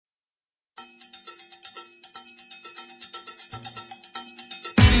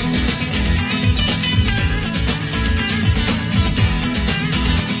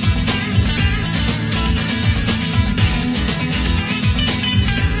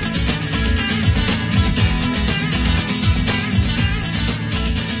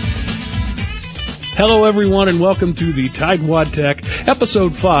Hello, everyone, and welcome to the Tightwad Tech,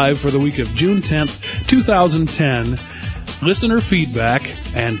 Episode 5 for the week of June 10th, 2010, Listener Feedback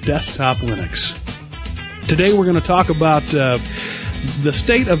and Desktop Linux. Today we're going to talk about the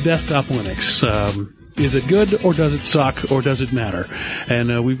state of desktop Linux. Is it good, or does it suck, or does it matter?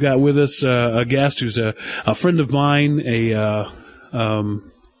 And we've got with us a guest who's a friend of mine, a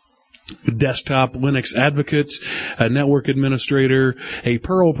desktop Linux advocate, a network administrator, a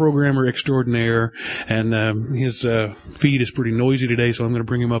Perl programmer extraordinaire, and his feed is pretty noisy today, so I'm going to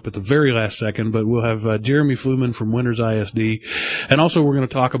bring him up at the very last second, but we'll have Jeremy Fluman from Winters ISD, and also we're going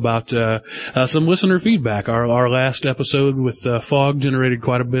to talk about some listener feedback. Our last episode with Fog generated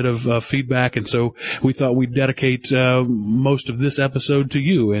quite a bit of feedback, and so we thought we'd dedicate most of this episode to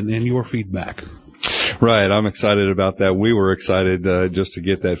you and your feedback. Right. I'm excited about that. We were excited just to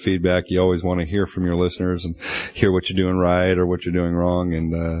get that feedback. You always want to hear from your listeners and hear what you're doing right or what you're doing wrong.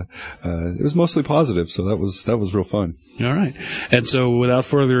 And it was mostly positive, so that was real fun. All right. And so without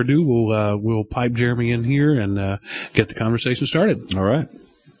further ado, we'll pipe Jeremy in here and get the conversation started. All right.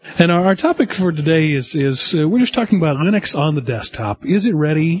 And our topic for today is we're just talking about Linux on the desktop. Is it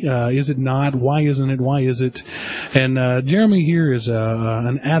ready? Is it not? Why isn't it? Why is it? And Jeremy here is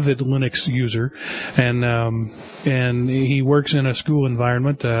an avid Linux user, and he works in a school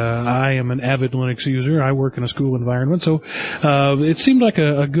environment. I am an avid Linux user. I work in a school environment, so it seemed like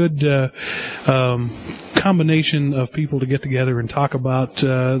a good combination of people to get together and talk about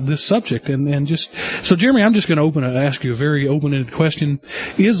this subject. And just so, Jeremy, I'm just going to ask you a very open-ended question.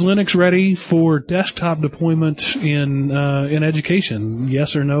 Is Linux ready for desktop deployment in education?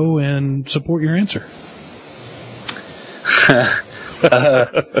 Yes or no, and support your answer. It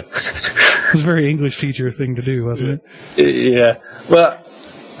was a very English teacher thing to do, wasn't it? Yeah. Well,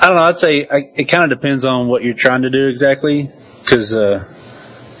 I don't know. I'd say it kind of depends on what you're trying to do exactly, because there's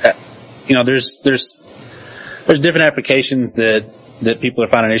different applications that people are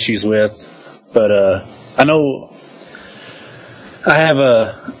finding issues with, but I know I have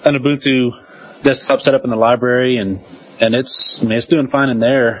an Ubuntu desktop set up in the library, and it's doing fine in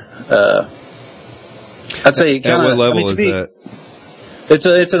there. I'd say at what level is that?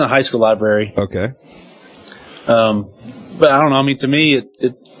 It's in a high school library. Okay. But I don't know. I mean, to me,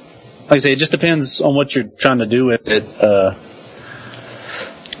 it like I say, it just depends on what you're trying to do with it.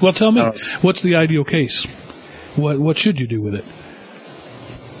 Well, tell me, what's the ideal case? What should you do with it?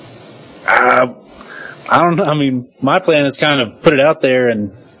 I don't know. I mean, my plan is kind of put it out there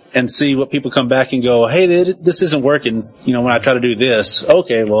and see what people come back and go, hey, this isn't working. When I try to do this,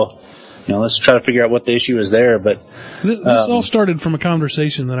 okay, well, let's try to figure out what the issue is there. But this all started from a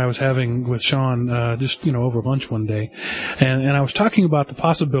conversation that I was having with Sean, just over lunch one day, and I was talking about the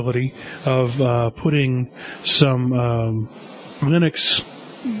possibility of putting some Linux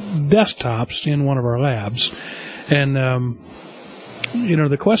desktops in one of our labs, and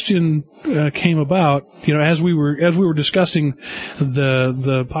the question came about, as we were discussing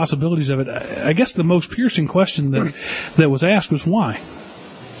the possibilities of it. I guess the most piercing question that was asked was why?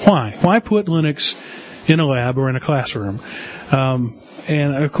 Why put Linux in a lab or in a classroom?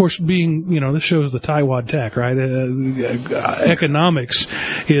 And of course, being, this shows the Tightwad Tech, right? Economics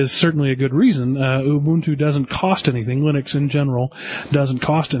is certainly a good reason. Ubuntu doesn't cost anything. Linux in general doesn't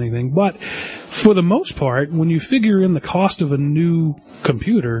cost anything. But for the most part, when you figure in the cost of a new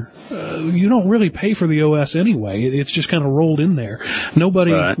computer, you don't really pay for the OS anyway. It's just kind of rolled in there.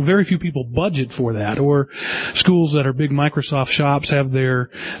 Very few people budget for that. Or schools that are big Microsoft shops have their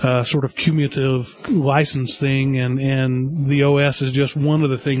sort of cumulative license thing, and the OS is just one of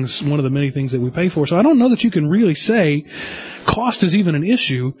the many things that we pay for. So I don't know that you can really say cost is even an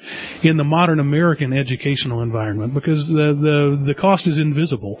issue in the modern American educational environment, because the cost is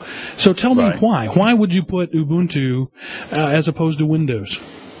invisible. So tell me why. Why would you put Ubuntu as opposed to Windows?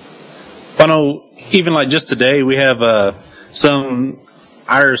 I know, even like just today, we have some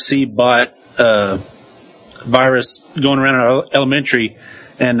IRC bot virus going around our elementary,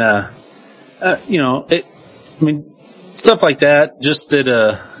 and stuff like that. Just that,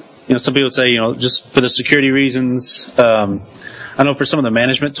 some people would say, just for the security reasons. I know for some of the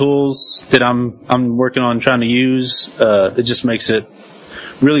management tools that I'm working on trying to use, it just makes it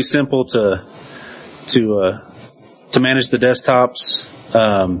really simple to manage the desktops.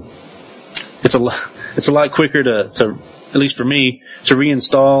 It's a lot quicker to at least for me, to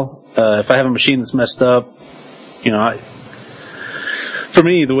reinstall. If I have a machine that's messed up, for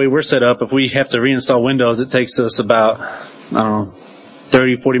me, the way we're set up, if we have to reinstall Windows, it takes us about,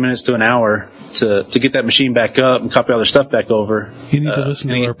 30, 40 minutes to an hour to get that machine back up and copy all their stuff back over. You need to listen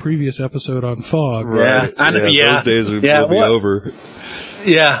to our previous episode on Fog. Right. Yeah, those days will be over.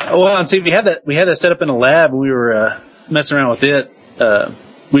 Yeah. Well, and see, we had that set up in a lab. We were messing around with it.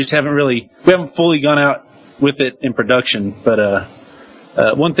 We just haven't fully gone out with it in production. But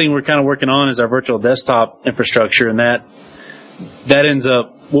one thing we're kind of working on is our virtual desktop infrastructure, and that ends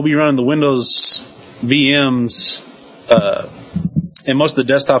up, we'll be running the Windows VMs, and most of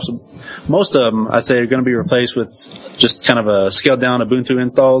the desktops, most of them, I'd say, are going to be replaced with just kind of a scaled down Ubuntu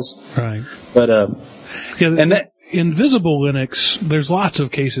installs. Right. But, in Visible Linux, there's lots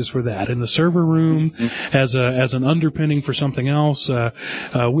of cases for that. In the server room, as an underpinning for something else, we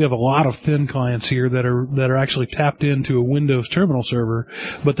have a lot of thin clients here that are actually tapped into a Windows terminal server,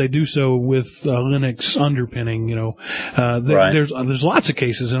 but they do so with Linux underpinning. Right. There's lots of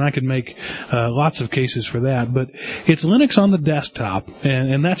cases, and I could make lots of cases for that. But it's Linux on the desktop,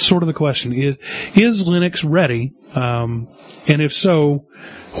 and that's sort of the question: is Linux ready? And if so,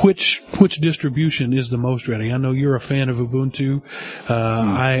 which distribution is the most ready? I know you're a fan of Ubuntu.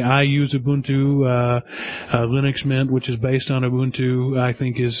 I use Ubuntu. Linux Mint, which is based on Ubuntu, I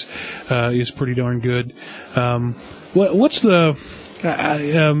think is pretty darn good. What's the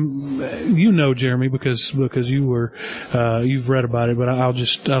Jeremy, because you've read about it, but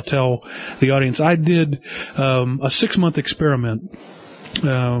I'll tell the audience. I did a 6-month experiment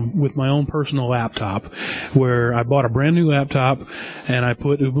with my own personal laptop, where I bought a brand new laptop and I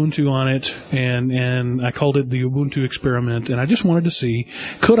put Ubuntu on it, and I called it the Ubuntu experiment, and I just wanted to see,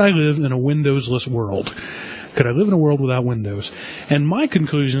 could I live in a Windowsless world? Could I live in a world without Windows? And my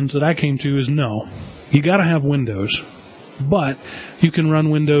conclusions that I came to is no. You gotta have Windows. But you can run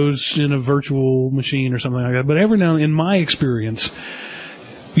Windows in a virtual machine or something like that. But every now and then, in my experience,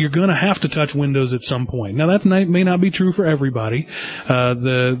 you're going to have to touch Windows at some point. Now, that may not be true for everybody.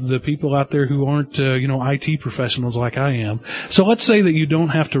 The people out there who aren't, IT professionals like I am. So let's say that you don't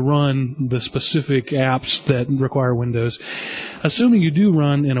have to run the specific apps that require Windows. Assuming you do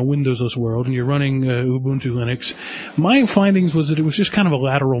run in a Windowsless world and you're running Ubuntu Linux, my findings was that it was just kind of a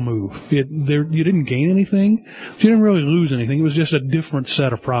lateral move. You didn't gain anything. You didn't really lose anything. It was just a different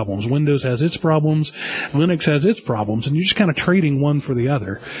set of problems. Windows has its problems. Linux has its problems. And you're just kind of trading one for the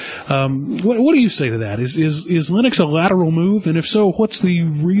other. What do you say to that? Is Linux a lateral move? And if so, what's the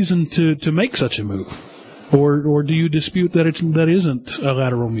reason to make such a move? Or do you dispute that that isn't a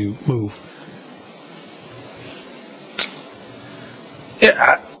lateral move?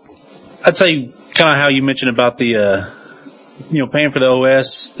 Yeah, I'd say kind of how you mentioned about the, paying for the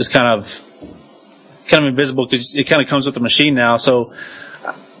OS is kind of invisible because it kind of comes with the machine now. So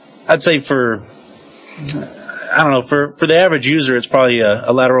I'd say for the average user, it's probably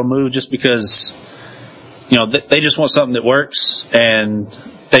a lateral move just because, they just want something that works, and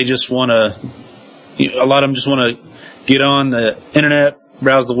they just want to, a lot of them just want to get on the internet,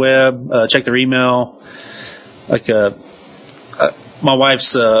 browse the web, check their email. Like, my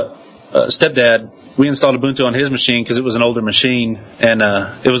wife's stepdad, we installed Ubuntu on his machine because it was an older machine, and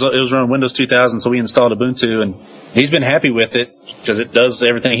it was running Windows 2000, so we installed Ubuntu, and he's been happy with it because it does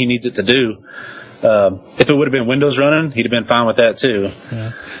everything he needs it to do. If it would have been Windows running, he'd have been fine with that too.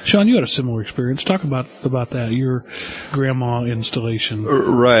 Yeah. Sean, you had a similar experience. Talk about that, your grandma installation.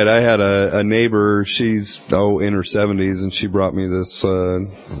 Right. I had a neighbor, she's, in her 70s, and she brought me this,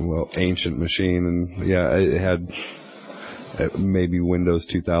 ancient machine, and yeah, it had maybe Windows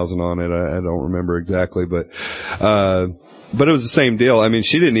 2000 on it. I don't remember exactly, but it was the same deal. I mean,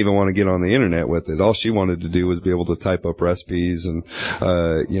 she didn't even want to get on the internet with it. All she wanted to do was be able to type up recipes and,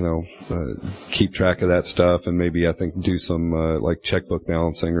 keep track of that stuff, and maybe, I think, do some, like checkbook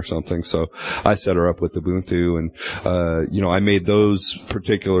balancing or something. So I set her up with Ubuntu, and, I made those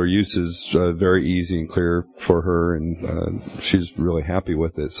particular uses, very easy and clear for her, and, she's really happy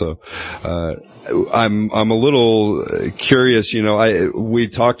with it. So, I'm a little curious, we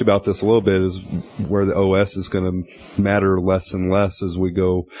talked about this a little bit, is where the OS is going to matter less and less as we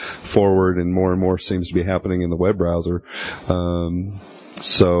go forward, and more seems to be happening in the web browser.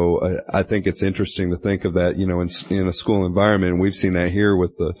 So I think it's interesting to think of that, in a school environment. And we've seen that here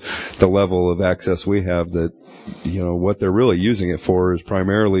with the level of access we have, that, what they're really using it for is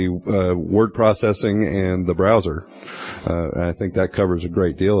primarily, word processing and the browser. And I think that covers a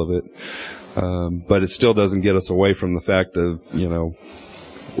great deal of it. But it still doesn't get us away from the fact of,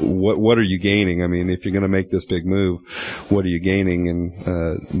 what are you gaining? I mean, if you're going to make this big move, what are you gaining?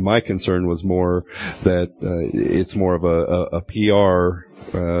 And my concern was more that it's more of a PR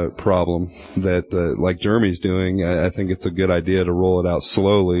problem that, like Jeremy's doing. I think it's a good idea to roll it out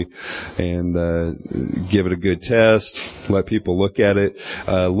slowly and give it a good test, let people look at it.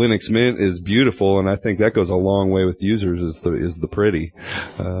 Linux Mint is beautiful, and I think that goes a long way with users. Is the pretty,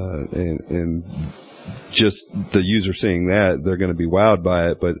 and just the user seeing that, they're going to be wowed by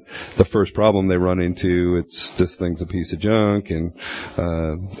it. But the first problem they run into, it's this thing's a piece of junk. And,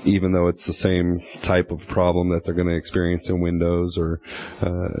 even though it's the same type of problem that they're going to experience in Windows or,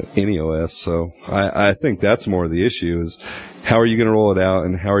 any OS. So I think that's more the issue is how are you going to roll it out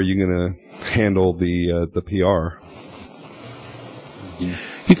and how are you going to handle the PR?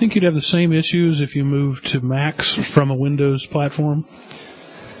 You think you'd have the same issues if you moved to Macs from a Windows platform?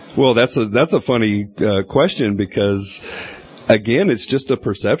 Well, that's a funny question because, again, it's just a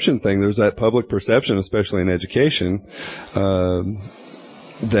perception thing. There's that public perception, especially in education,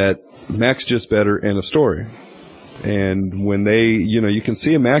 that Mac's just better, end of story. And when you can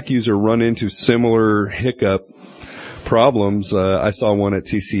see a Mac user run into similar hiccup problems. I saw one at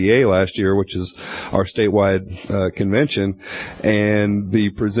TCA last year, which is our statewide convention, and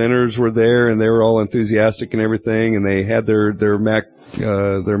the presenters were there and they were all enthusiastic and everything, and they had their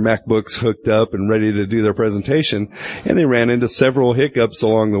MacBooks hooked up and ready to do their presentation, and they ran into several hiccups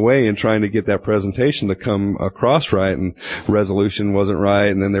along the way in trying to get that presentation to come across right, and resolution wasn't right,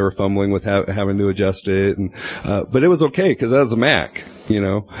 and then they were fumbling with having to adjust it, and but it was okay because that was a Mac.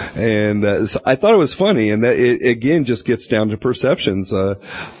 And so I thought it was funny, and that it again just gets down to perceptions. I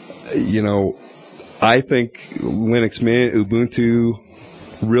think Linux Mint, Ubuntu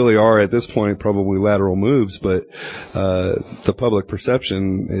really are at this point probably lateral moves, but the public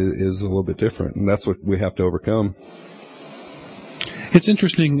perception is a little bit different, and that's what we have to overcome. It's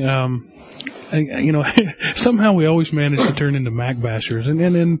interesting. Somehow we always manage to turn into Mac bashers,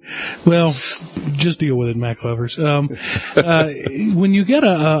 and well, just deal with it, Mac lovers. When you get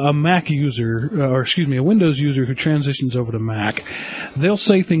a Mac user, a Windows user who transitions over to Mac, they'll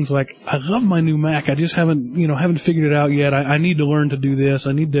say things like, "I love my new Mac. I just haven't figured it out yet. I need to learn to do this.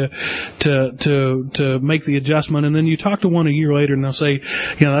 I need to make the adjustment." And then you talk to one a year later, and they'll say,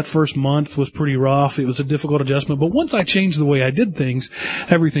 that first month was pretty rough. It was a difficult adjustment, but once I changed the way I did things,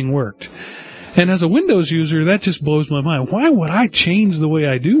 everything worked. And as a Windows user, that just blows my mind. Why would I change the way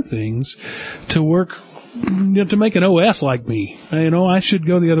I do things to work, to make an OS like me? I should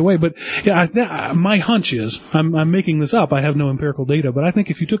go the other way. But my hunch is, I'm making this up. I have no empirical data, but I think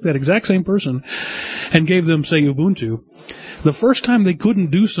if you took that exact same person and gave them, say, Ubuntu, the first time they couldn't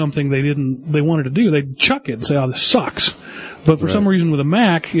do something they wanted to do, they'd chuck it and say, "Oh, this sucks." But for some reason with a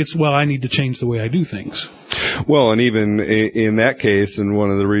Mac, it's, I need to change the way I do things. Well, and even in that case, and one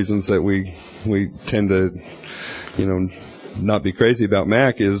of the reasons that we tend to, not be crazy about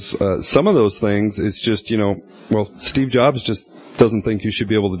Mac is, some of those things, it's just, Steve Jobs just doesn't think you should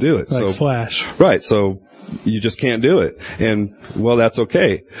be able to do it. Like Flash. Right. So you just can't do it. And, that's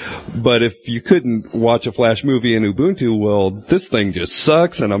okay. But if you couldn't watch a Flash movie in Ubuntu, this thing just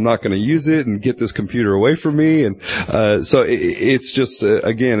sucks and I'm not going to use it and get this computer away from me. And, so it's just,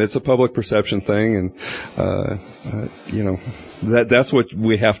 again, it's a public perception thing. And, that's what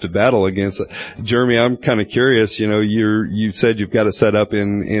we have to battle against. Jeremy, I'm kind of curious, you said you've got it set up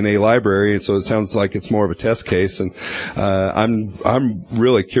in a library, and so it sounds like it's more of a test case. And, I'm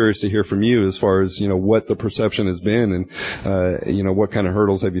really curious to hear from you as far as, what the perception has been and, what kind of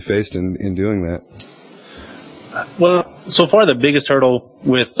hurdles have you faced in doing that? Well, so far the biggest hurdle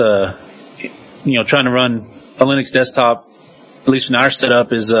with, trying to run a Linux desktop, at least in our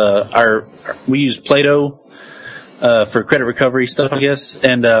setup, is, we use Plato, for credit recovery stuff, I guess,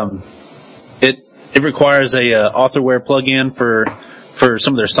 and it requires a authorware plugin for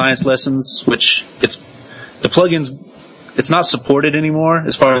some of their science lessons, which the plugins, it's not supported anymore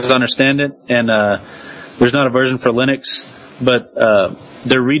as far as I understand it, and there's not a version for Linux, but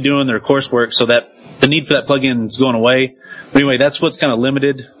they're redoing their coursework so that the need for that plugin is going away. But anyway, that's what's kind of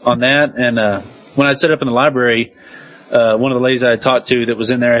limited on that. And when I set up in the library, one of the ladies I had talked to that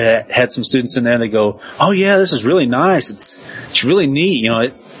was in there had some students in there, and they go, "Oh yeah, this is really nice. It's really neat.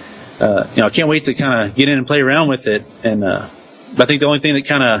 I can't wait to kind of get in and play around with it." And I think the only thing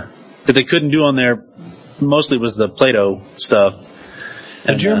that they couldn't do on there mostly was the Plato stuff.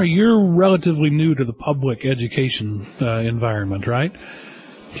 And Jeremy, you're relatively new to the public education environment, right?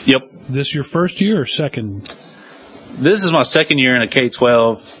 Yep. This your first year or second? This is my second year in a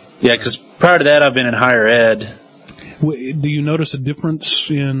K-12. Yeah, because prior to that, I've been in higher ed. Do you notice a difference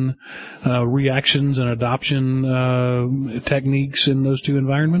in reactions and adoption techniques in those two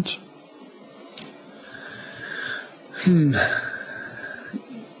environments?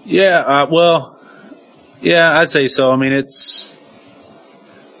 Yeah, yeah, I'd say so. I mean,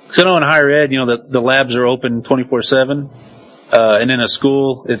 because I know in higher ed, the labs are open 24/7, and in a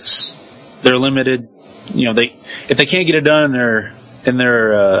school, they're limited. If they can't get it done in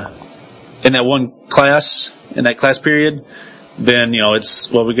that one class, in that class period, then, we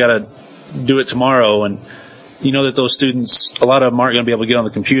gotta do it tomorrow, and you know that those students, a lot of them aren't going to be able to get on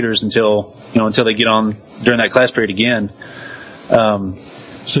the computers until they get on during that class period again.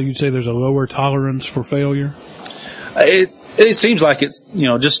 So you'd say there's a lower tolerance for failure? It seems like it's,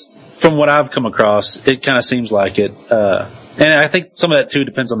 just from what I've come across, it kind of seems like it. And I think some of that too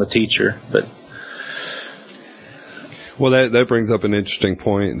depends on the teacher, but. Well, that brings up an interesting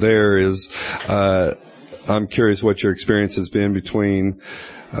point. There is, I'm curious what your experience has been between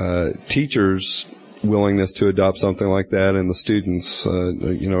teachers' willingness to adopt something like that and the students. Are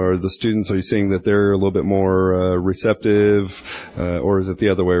you seeing that they're a little bit more receptive, or is it the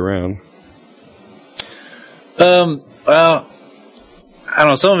other way around? Well, I don't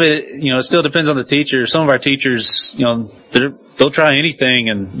know. Some of it, it still depends on the teacher. Some of our teachers, they'll try anything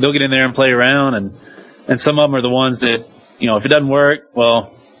and they'll get in there and play around, and some of them are the ones that, if it doesn't work,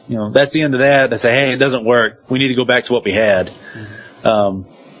 well, that's the end of that. They say, hey, it doesn't work. We need to go back to what we had.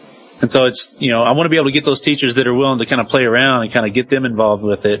 And so it's, I want to be able to get those teachers that are willing to kind of play around and kind of get them involved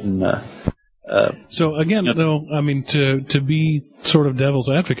with it. And, so again, though, I mean, to be sort of devil's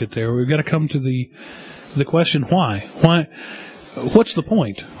advocate there, we've got to come to the question, why? Why? What's the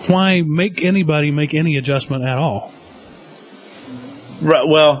point? Why make anybody make any adjustment at all? Right.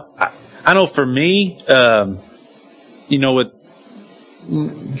 Well, I know for me, I know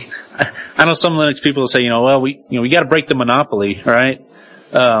some Linux people will say, we got to break the monopoly, right?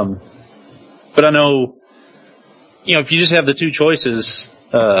 But I know, if you just have the two choices,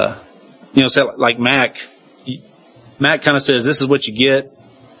 say like Mac kind of says, this is what you get.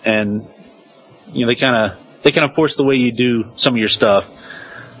 And, they kind of force the way you do some of your stuff.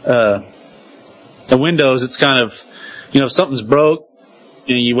 At Windows, it's kind of, if something's broke,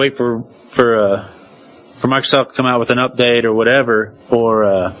 you wait for Microsoft to come out with an update or whatever, or,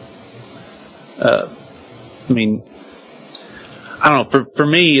 I don't know, for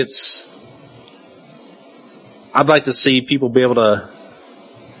me, I'd like to see people be able to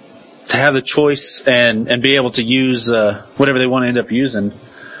have the choice and be able to use, whatever they want to end up using.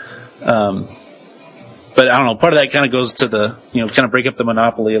 But I don't know, part of that kind of goes to the, kind of break up the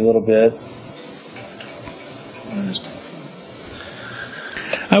monopoly a little bit.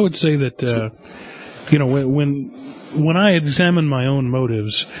 I would say that, when I examine my own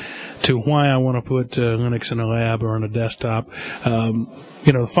motives to why I want to put Linux in a lab or on a desktop,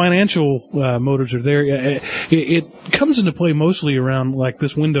 the financial motives are there. It comes into play mostly around like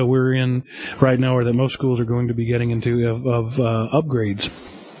this window we're in right now, or that most schools are going to be getting into of upgrades.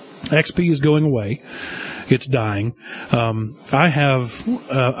 XP is going away. It's dying. I have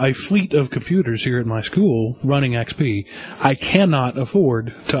a fleet of computers here at my school running XP. I cannot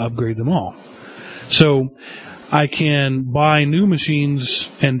afford to upgrade them all. So I can buy new machines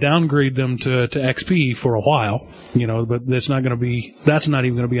and downgrade them to XP for a while, but that's not even going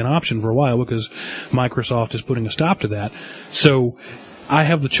to be an option for a while because Microsoft is putting a stop to that. So I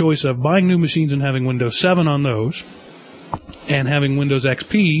have the choice of buying new machines and having Windows 7 on those, and having Windows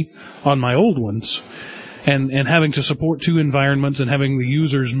XP on my old ones, and having to support two environments and having the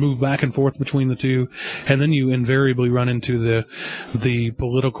users move back and forth between the two. And then you invariably run into the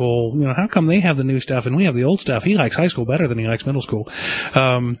political, how come they have the new stuff and we have the old stuff? He likes high school better than he likes middle school,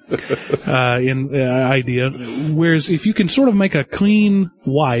 idea. Whereas if you can sort of make a clean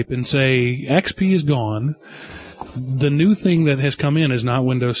wipe and say XP is gone, the new thing that has come in is not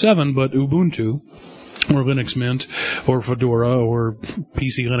Windows 7, but Ubuntu, or Linux Mint, or Fedora, or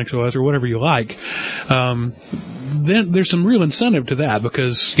PC Linux OS, or whatever you like, then there's some real incentive to that,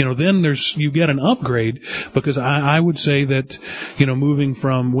 because, then you get an upgrade, because I would say that, moving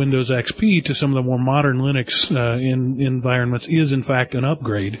from Windows XP to some of the more modern Linux, environments is in fact an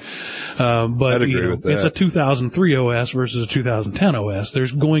upgrade. But, I'd agree with that. It's a 2003 OS versus a 2010 OS.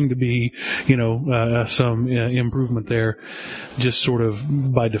 There's going to be, some improvement there, just sort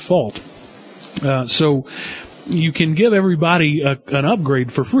of by default. So you can give everybody an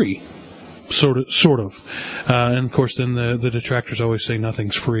upgrade for free, sort of. And of course, then the detractors always say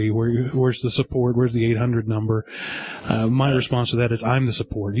nothing's free. Where's the support? Where's the 800 number? My response to that is, I'm the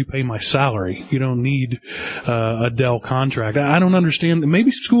support. You pay my salary. You don't need a Dell contract. I don't understand.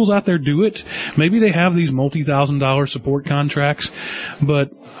 Maybe schools out there do it. Maybe they have these multi-$1,000 support contracts,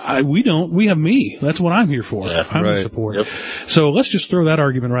 but we don't. We have me. That's what I'm here for. Yeah, I'm right. the support. Yep. So let's just throw that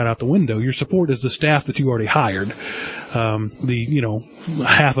argument right out the window. Your support is the staff that you already hired.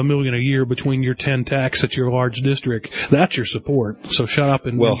 $500,000 a year between your 10 techs at your large district. That's your support. So shut up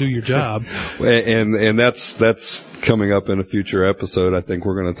and do your job. And that's coming up in a future episode. I think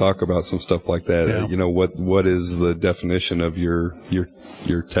we're going to talk about some stuff like that. Yeah. What is the definition of your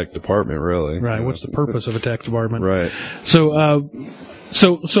tech department, really? Right. What's the purpose of a tech department? Right. So,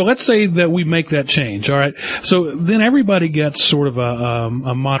 So let's say that we make that change. All right. So then everybody gets sort of a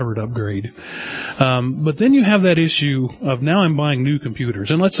moderate upgrade. But then you have that issue of now I'm buying new computers.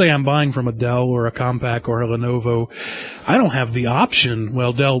 And let's say I'm buying from a Dell or a Compaq or a Lenovo. I don't have the option.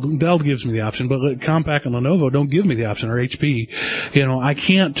 Well, Dell gives me the option, but Compaq and Lenovo don't give me the option, or HP. You know, I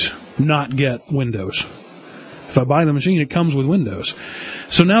can't not get Windows. If I buy the machine, it comes with Windows.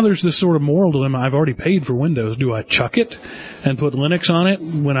 So now there's this sort of moral dilemma. I've already paid for Windows. Do I chuck it and put Linux on it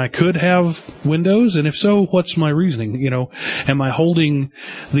when I could have Windows? And if so, what's my reasoning? You know, am I holding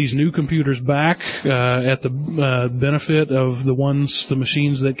these new computers back at the benefit of the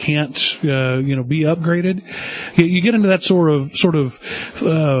machines that can't, be upgraded? You get into that sort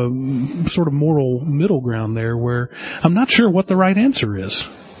of moral middle ground there, where I'm not sure what the right answer is.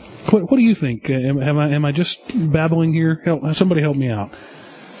 What do you think? Am I just babbling here? Somebody help me out.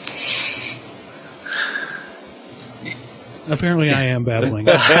 Apparently, I am babbling.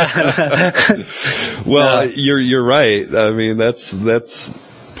 Well, you're right. I mean, that's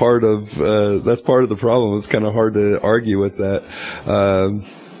part of the problem. It's kind of hard to argue with that.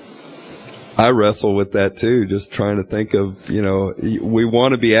 I wrestle with that too, just trying to think of, we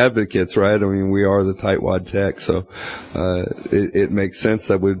want to be advocates, right? I mean, we are the tightwad tech, so it makes sense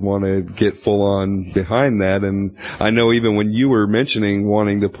that we'd want to get full on behind that. And I know even when you were mentioning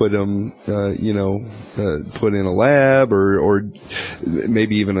wanting to put them, put in a lab or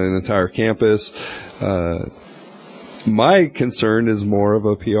maybe even an entire campus, my concern is more of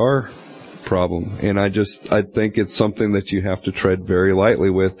a PR problem. And I think it's something that you have to tread very lightly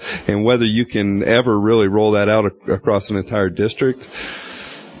with. And whether you can ever really roll that out across an entire district,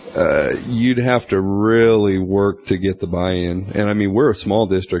 you'd have to really work to get the buy-in. And I mean, we're a small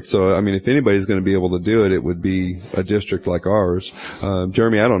district, so I mean, if anybody's going to be able to do it, it would be a district like ours.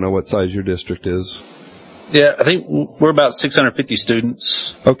 Jeremy, I don't know what size your district is. Yeah, I think we're about 650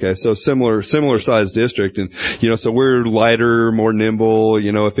 students. Okay, so similar size district, and so we're lighter, more nimble.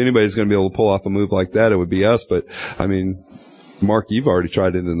 If anybody's going to be able to pull off a move like that, it would be us. But I mean, Mark, you've already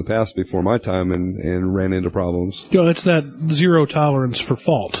tried it in the past before my time and ran into problems. It's that zero tolerance for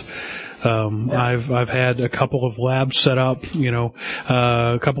fault. I've had a couple of labs set up,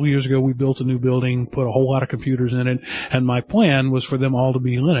 a couple of years ago we built a new building, put a whole lot of computers in it, and my plan was for them all to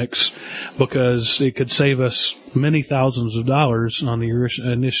be Linux because it could save us many thousands of dollars on the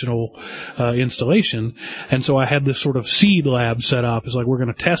initial installation. And so I had this sort of seed lab set up. It's like, we're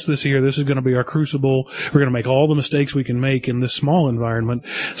going to test this here. This is going to be our crucible. We're going to make all the mistakes we can make in this small environment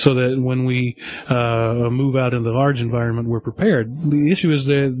so that when we move out in the large environment, we're prepared. The issue is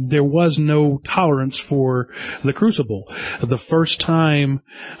that there was no tolerance for the crucible. The first time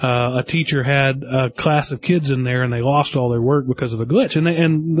a teacher had a class of kids in there and they lost all their work because of a glitch,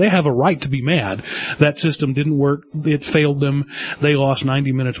 and they have a right to be mad. That system didn't work. It failed them. They lost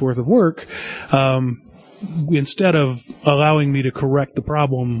 90 minutes worth of work. Instead of allowing me to correct the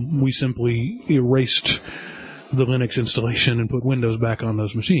problem, we simply erased the Linux installation and put Windows back on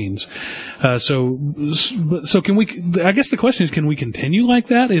those machines. So can we, I guess the question is, can we continue like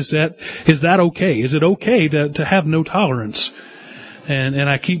that? Is that okay? Is it okay to have no tolerance? And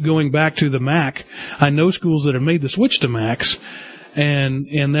I keep going back to the Mac. I know schools that have made the switch to Macs,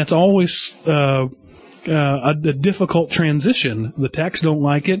 and that's always, a difficult transition. The techs don't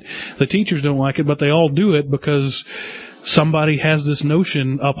like it, the teachers don't like it, but they all do it because somebody has this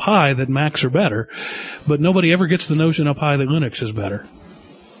notion up high that Macs are better, but nobody ever gets the notion up high that Linux is better.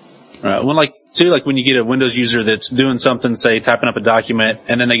 Right. Well, like when you get a Windows user that's doing something, say typing up a document,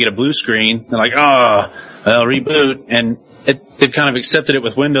 and then they get a blue screen, they're like, I'll reboot, and they've kind of accepted it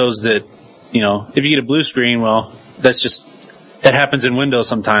with Windows that, if you get a blue screen, well, that happens in Windows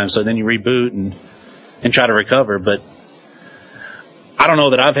sometimes, so then you reboot and try to recover. But I don't know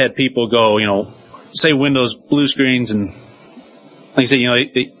that I've had people go, say Windows blue screens, and like you say,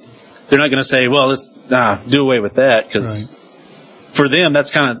 they're not going to say, well, let's do away with that, because for them, that's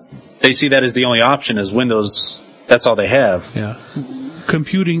they see that as the only option is Windows. That's all they have. Yeah.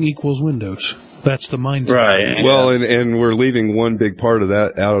 Computing equals Windows. That's the mindset. Right. Well, and we're leaving one big part of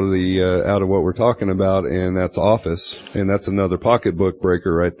that out of what we're talking about, and that's Office. And that's another pocketbook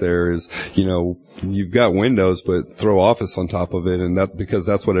breaker right there is, you've got Windows, but throw Office on top of it, and because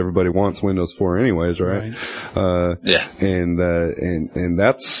that's what everybody wants Windows for anyways, right? Yeah. And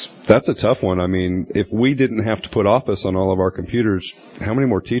that's a tough one. I mean, if we didn't have to put Office on all of our computers, how many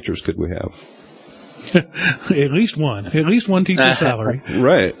more teachers could we have? At least one teacher's salary.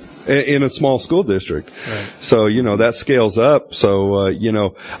 Right. In a small school district. Right. So, that scales up. So,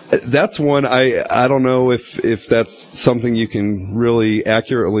 that's one I don't know if that's something you can really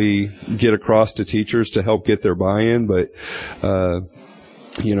accurately get across to teachers to help get their buy-in, but,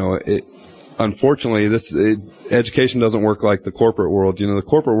 Unfortunately, education doesn't work like the corporate world. The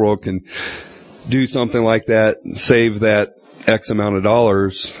corporate world can do something like that, save that X amount of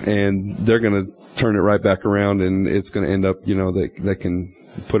dollars, and they're going to turn it right back around, and it's going to end up, they can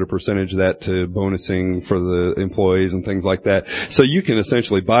put a percentage of that to bonusing for the employees and things like that. So you can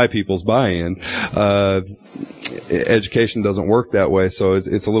essentially buy people's buy-in. Education doesn't work that way, so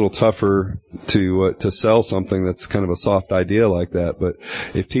it's a little tougher to sell something that's kind of a soft idea like that. But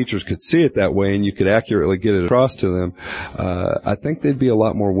if teachers could see it that way and you could accurately get it across to them, I think they'd be a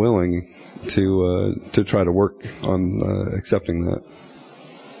lot more willing to try to work on accepting that.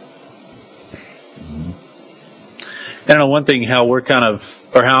 I don't know, one thing how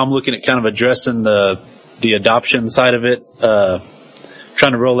I'm looking at kind of addressing the adoption side of it,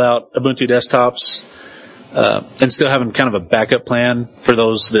 trying to roll out Ubuntu desktops, and still having kind of a backup plan for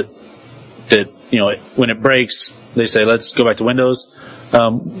those that when it breaks, they say, let's go back to Windows.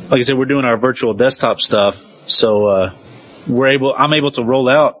 Like I said, we're doing our virtual desktop stuff, so I'm able to roll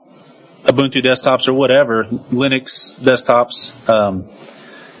out Ubuntu desktops or whatever, Linux desktops,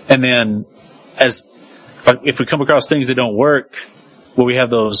 and then if we come across things that don't work, well, we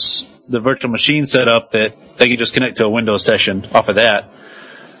have the virtual machine set up that they can just connect to a Windows session off of that.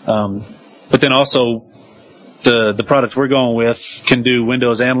 But then also the product we're going with can do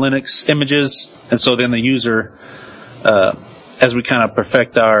Windows and Linux images, and so then the user, as we kind of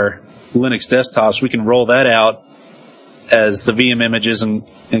perfect our Linux desktops, we can roll that out as the VM images, and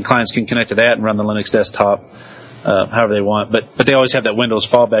clients can connect to that and run the Linux desktop however they want. But they always have that Windows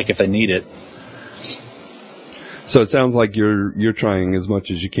fallback if they need it. So it sounds like you're trying as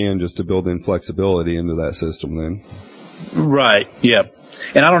much as you can just to build in flexibility into that system then. Right, yeah.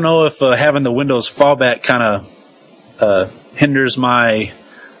 And I don't know if having the Windows fallback kind of hinders my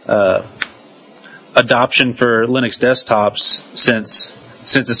adoption for Linux desktops, since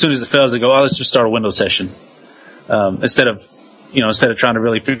as soon as it fails, they go, let's just start a Windows session. Instead of trying to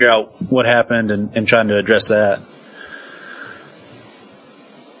really figure out what happened and trying to address that.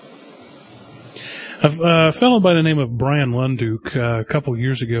 A fellow by the name of Brian Lunduke, a couple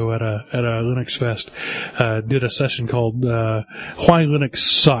years ago at a Linux Fest, did a session called, Why Linux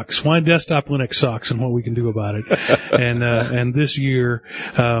Sucks, Why Desktop Linux Sucks, and What We Can Do About It. And this year,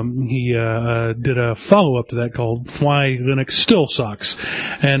 he, did a follow-up to that called Why Linux Still Sucks.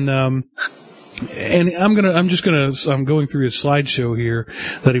 And I'm going through his slideshow here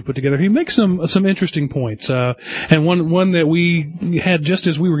that he put together. He makes some interesting points. And one that we had just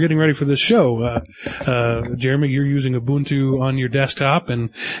as we were getting ready for this show, Jeremy, you're using Ubuntu on your desktop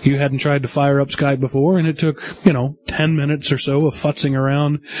and you hadn't tried to fire up Skype before, and it took, 10 minutes or so of futzing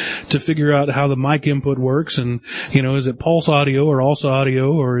around to figure out how the mic input works, and, is it pulse audio or ALSA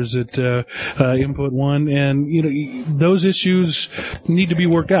audio, or is it, input one? And, those issues need to be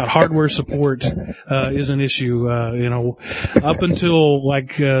worked out. Hardware support is an issue. Up until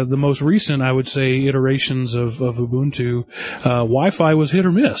the most recent, I would say, iterations of Ubuntu, Wi-Fi was hit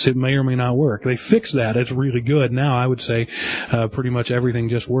or miss. It may or may not work. They fixed that. It's really good now. I would say pretty much everything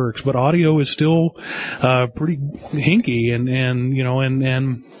just works. But audio is still pretty hinky, and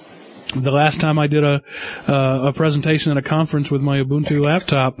the last time I did a presentation at a conference with my Ubuntu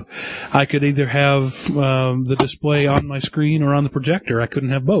laptop, I could either have the display on my screen or on the projector. I couldn't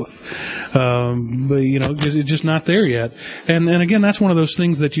have both. But because it's just not there yet. And again, that's one of those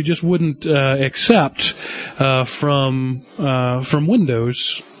things that you just wouldn't accept from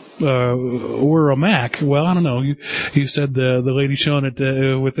Windows. Or a Mac. Well, I don't know. You said the lady showing it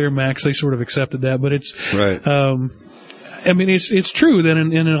with their Macs, they sort of accepted that, but it's right. It's true that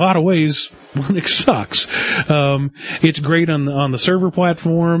in a lot of ways, Linux sucks. It's great on the server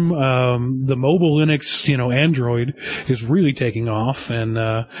platform. The mobile Linux, Android is really taking off, and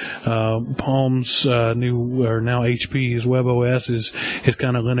Palm's new, or now HP's WebOS is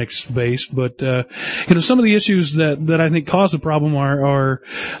kind of Linux based. But some of the issues that I think cause the problem are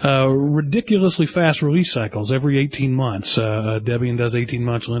ridiculously fast release cycles every 18 months. Debian does 18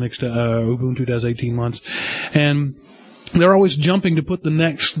 months, Ubuntu does 18 months, and they're always jumping to put the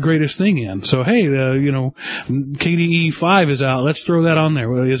next greatest thing in. So, hey, KDE 5 is out. Let's throw that on there.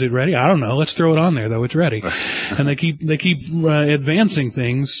 Well, is it ready? I don't know. Let's throw it on there, though. It's ready. And they keep advancing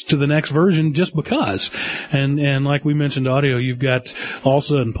things to the next version just because. And like we mentioned audio, you've got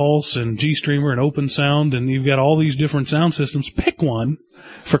ALSA and Pulse and GStreamer and Open Sound, and you've got all these different sound systems. Pick one,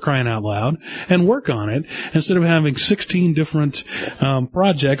 for crying out loud, and work on it instead of having 16 different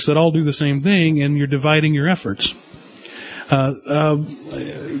projects that all do the same thing, and you're dividing your efforts. And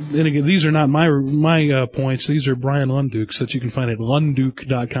again, these are not my points. These are Brian Lunduke's that you can find at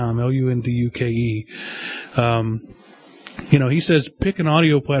lunduke.com, Lunduke. He says pick an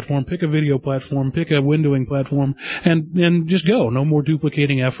audio platform, pick a video platform, pick a windowing platform, and just go. No more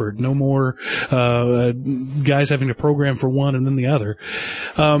duplicating effort. No more guys having to program for one and then the other.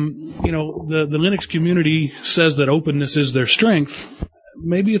 The Linux community says that openness is their strength.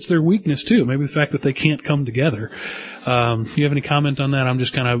 Maybe it's their weakness too. Maybe the fact that they can't come together. You have any comment on that? I'm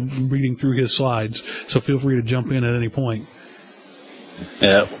just kind of reading through his slides, so feel free to jump in at any point.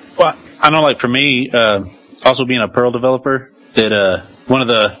 Yeah. Well, I know, like for me, also being a Perl developer, that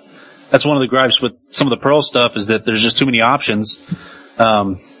that's one of the gripes with some of the Perl stuff is that there's just too many options.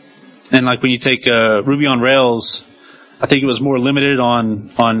 And like when you take Ruby on Rails, I think it was more limited on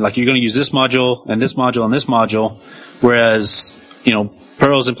like you're going to use this module and this module and this module, whereas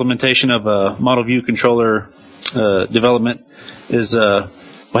Perl's implementation of a model view controller development is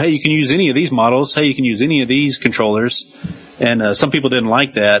hey, you can use any of these models. Hey, you can use any of these controllers. And some people didn't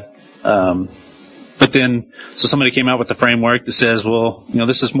like that. But then, so somebody came out with the framework that says, well,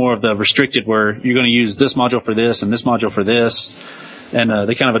 this is more of the restricted where you're going to use this module for this and this module for this. And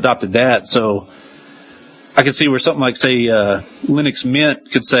they kind of adopted that. So I could see where something like, say, Linux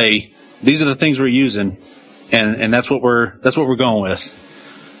Mint could say, these are the things we're using. And that's what we're going with.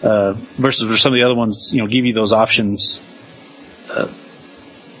 Versus where some of the other ones, give you those options,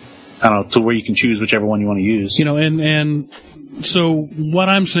 I don't know, to where you can choose whichever one you want to use. And so what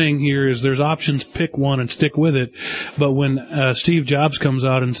I'm saying here is there's options, pick one and stick with it. But when Steve Jobs comes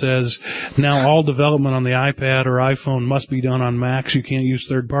out and says, now all development on the iPad or iPhone must be done on Macs, you can't use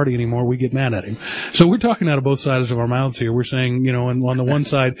third party anymore, we get mad at him. So we're talking out of both sides of our mouths here. We're saying, on the one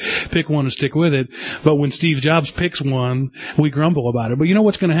side, pick one and stick with it. But when Steve Jobs picks one, we grumble about it. But you know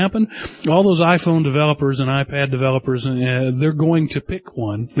what's going to happen? All those iPhone developers and iPad developers, they're going to pick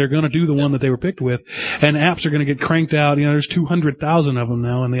one. They're going to do the one that they were picked with. And apps are going to get cranked out. There's 200,000 of them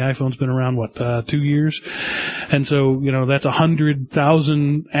now, and the iPhone's been around, 2 years? And so, that's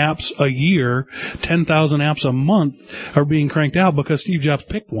 100,000 apps a year, 10,000 apps a month are being cranked out because Steve Jobs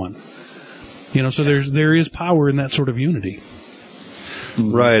picked one. So there is power in that sort of unity.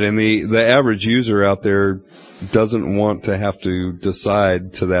 Right, and the average user out there doesn't want to have to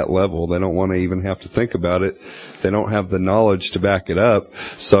decide to that level. They don't want to even have to think about it. They don't have the knowledge to back it up.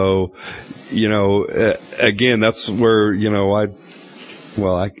 So, again, that's where, I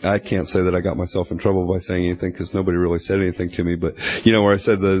can't say that I got myself in trouble by saying anything because nobody really said anything to me. But, where I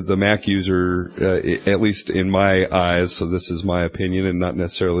said the Mac user, at least in my eyes, so this is my opinion and not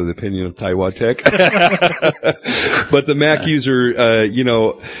necessarily the opinion of Taiwan Tech. But the Mac user,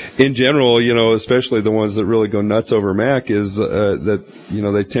 in general, especially the ones that really go nuts over Mac is, that,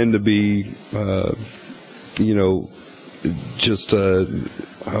 they tend to be,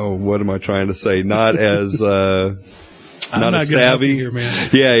 what am I trying to say? Not as, not as savvy. Here, man.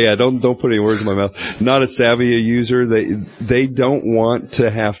 Yeah. Don't put any words in my mouth. Not as savvy a user. They don't want to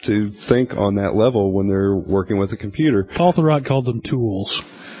have to think on that level when they're working with a computer. Paul Thurrott called them tools.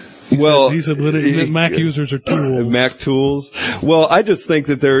 He said Mac users are tools. Mac tools. Well, I just think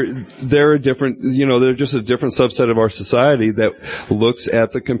that they're a different, they're just a different subset of our society that looks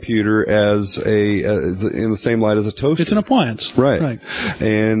at the computer as in the same light as a toaster. It's an appliance. Right.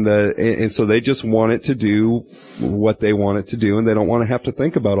 And so they just want it to do what they want it to do, and they don't want to have to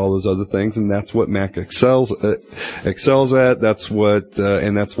think about all those other things, and that's what Mac excels at. That's what,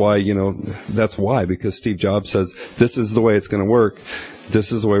 and that's why, because Steve Jobs says, this is the way it's going to work.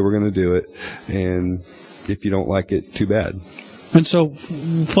 This is the way we're going to do it, and if you don't like it, too bad. And so,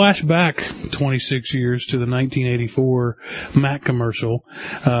 flash back 26 years to the 1984 Mac commercial,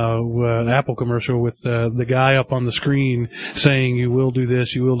 Apple commercial with the guy up on the screen saying, "You will do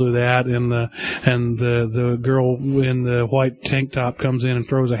this, you will do that," and the girl in the white tank top comes in and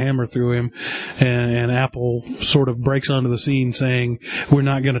throws a hammer through him, and Apple sort of breaks onto the scene saying, "We're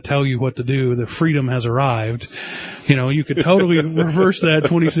not going to tell you what to do. The freedom has arrived." You could totally reverse that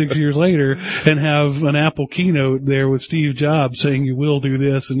 26 years later and have an Apple keynote there with Steve Jobs saying you will do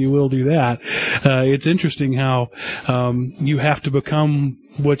this and you will do that. It's interesting how you have to become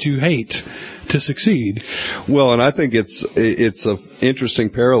what you hate to succeed. Well, and I think it's a interesting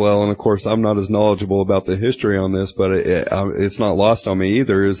parallel, and of course I'm not as knowledgeable about the history on this, but it's not lost on me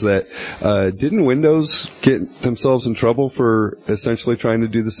either, is that didn't Windows get themselves in trouble for essentially trying to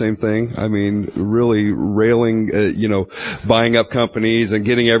do the same thing? I mean, really railing, buying up companies and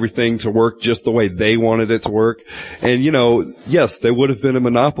getting everything to work just the way they wanted it to work. And, yes, they would have been a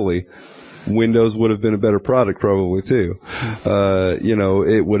monopoly. Windows would have been a better product probably too.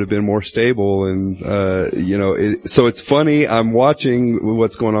 It would have been more stable and, so it's funny. I'm watching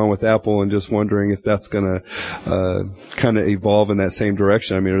what's going on with Apple and just wondering if that's going to, kind of evolve in that same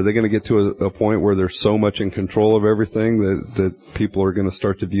direction. I mean, are they going to get to a point where they're so much in control of everything that people are going to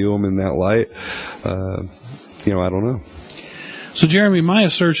start to view them in that light? I don't know. So, Jeremy, my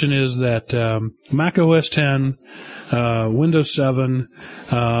assertion is that Mac OS X, Windows 7,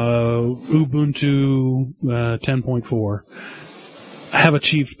 Ubuntu 10.4 have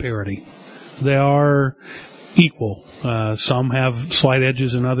achieved parity. They are equal. Some have slight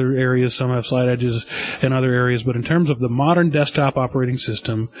edges in other areas, some have slight edges in other areas, but in terms of the modern desktop operating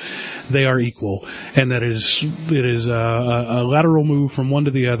system, they are equal. And that it is a lateral move from one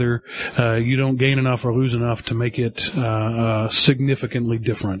to the other. You don't gain enough or lose enough to make it significantly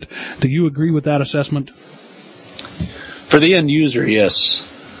different. Do you agree with that assessment? For the end user, yes.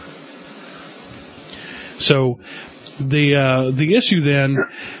 So the issue then,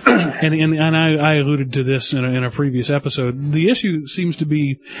 and I alluded to this in a previous episode, the issue seems to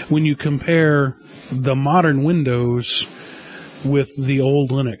be when you compare the modern Windows with the old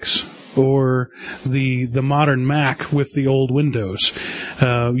Linux, or the modern Mac with the old Windows.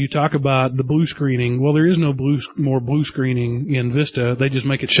 You talk about the blue screening. Well, there is no more blue screening in Vista. They just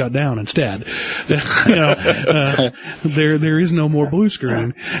make it shut down instead. There is no more blue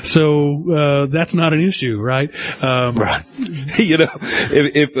screen. So, that's not an issue, right? Right.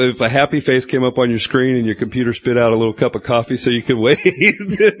 If a happy face came up on your screen and your computer spit out a little cup of coffee so you could wait,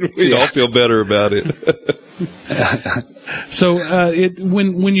 we'd all feel better about it. So,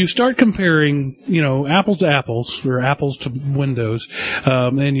 when you start comparing, apples to apples, or apples to Windows,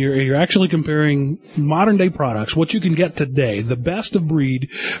 and you're actually comparing modern day products, what you can get today, the best of breed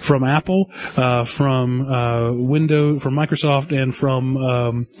from Apple, from Windows, from Microsoft, and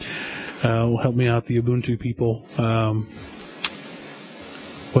from, help me out, the Ubuntu people.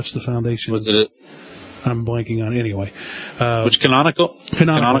 What's the foundation? Was it? I'm blanking on it anyway. Which Canonical?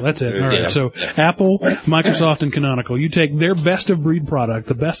 Canonical, that's it. All right. Yeah. So Apple, Microsoft, and Canonical. You take their best of breed product,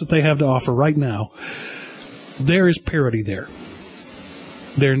 the best that they have to offer right now. There is parity there.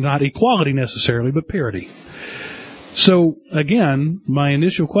 They're not equality necessarily, but parity. So again, my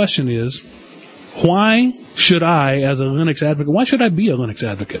initial question is, why should I, as a Linux advocate, why should I be a Linux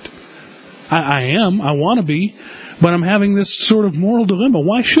advocate? I want to be, but I'm having this sort of moral dilemma.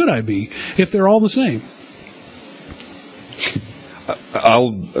 Why should I be if they're all the same?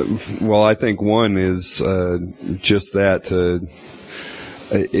 I think one is just that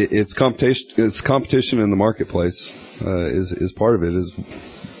it's competition. It's competition in the marketplace is part of it.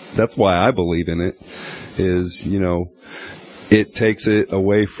 That's why I believe in it. It takes it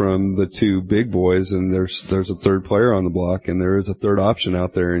away from the two big boys, and there's a third player on the block, and there is a third option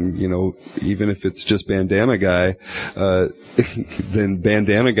out there. And even if it's just Bandana Guy, then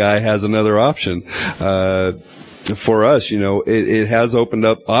Bandana Guy has another option. For us, it has opened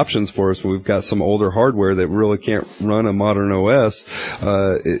up options for us. We've got some older hardware that really can't run a modern OS.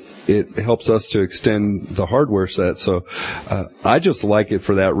 It helps us to extend the hardware set. So, I just like it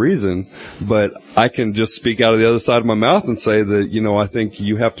for that reason, but I can just speak out of the other side of my mouth and say that, I think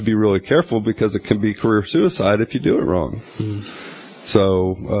you have to be really careful because it can be career suicide if you do it wrong. Mm.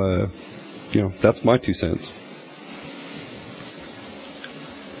 So, that's my 2 cents.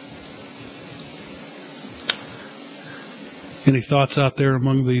 Any thoughts out there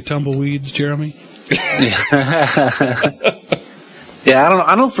among the tumbleweeds, Jeremy? Yeah,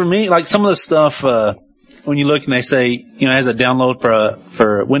 I don't. For me, like some of the stuff, when you look and they say, it has a download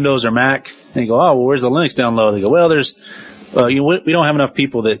for Windows or Mac, and you go, oh, well, where's the Linux download? They go, well, there's, we don't have enough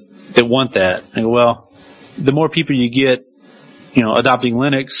people that want that. I go, well, the more people you get, adopting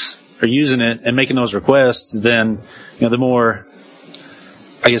Linux or using it and making those requests, then, the more,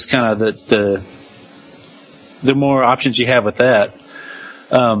 I guess, kind of the more options you have with that.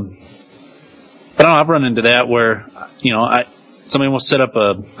 But I don't know, I've run into that where, somebody wants to set up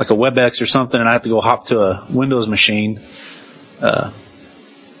a WebEx or something and I have to go hop to a Windows machine. But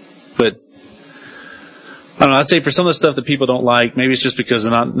I don't know, I'd say for some of the stuff that people don't like, maybe it's just because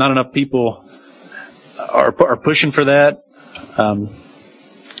not enough people are pushing for that.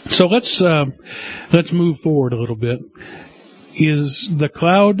 So let's move forward a little bit. Is the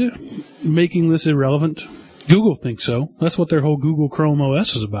cloud making this irrelevant? Google thinks so. That's what their whole Google Chrome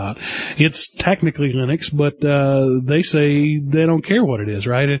OS is about. It's technically Linux, but they say they don't care what it is,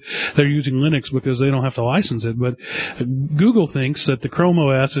 right? They're using Linux because they don't have to license it. But Google thinks that the Chrome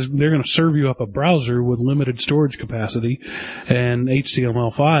OS they're going to serve you up a browser with limited storage capacity and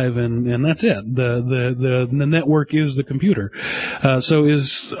HTML5, and that's it. The network is the computer.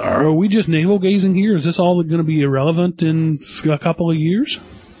 Are we just navel gazing here? Is this all going to be irrelevant in a couple of years?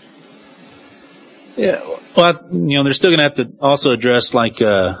 Yeah, well, they're still going to have to also address like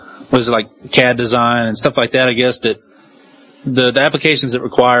CAD design and stuff like that. I guess that the applications that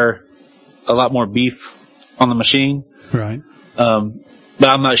require a lot more beef on the machine, right? But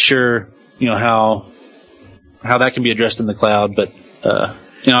I'm not sure, how that can be addressed in the cloud. But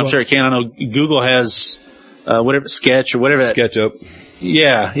I'm sure it can. I know Google has whatever Sketch or whatever SketchUp.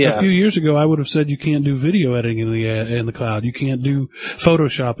 Yeah. A few years ago, I would have said you can't do video editing in the cloud. You can't do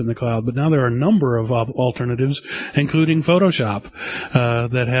Photoshop in the cloud. But now there are a number of alternatives, including Photoshop,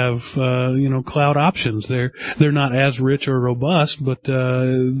 that have cloud options. They're not as rich or robust, but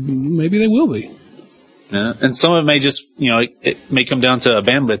maybe they will be. Yeah. And some of it may just it may come down to a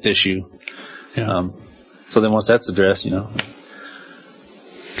bandwidth issue. Yeah. So then once that's addressed,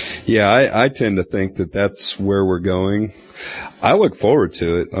 Yeah, I tend to think that that's where we're going. I look forward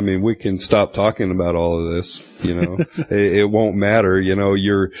to it. I mean, we can stop talking about all of this, it won't matter,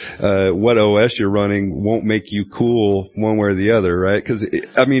 your, what OS you're running won't make you cool one way or the other, right? Cause,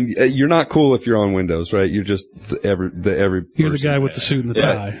 you're not cool if you're on Windows, right? You're just every You're the guy with the suit and the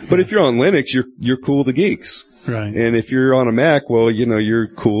tie. But if you're on Linux, you're cool to geeks. Right. And if you're on a Mac, well, you're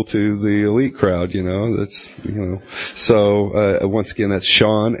cool to the elite crowd, that's, so, once again, that's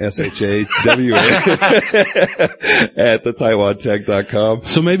Shawn, SHAWA, at thetaiwantech.com.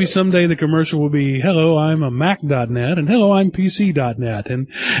 So maybe someday the commercial will be, hello, I'm a Mac.net, and hello, I'm PC.net, and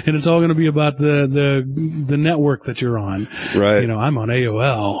it's all going to be about the network that you're on. Right. I'm on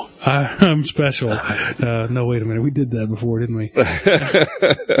AOL. I'm special. No, wait a minute. We did that before, didn't we?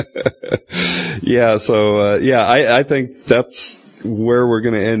 Yeah. So, I think that's where we're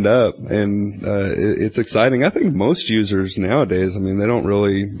going to end up. And, it's exciting. I think most users nowadays, they don't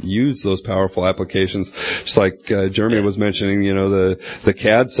really use those powerful applications. Just like, Jeremy was mentioning, the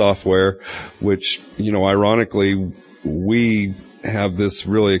CAD software, which, ironically, we have this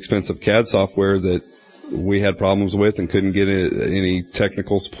really expensive CAD software that we had problems with and couldn't get any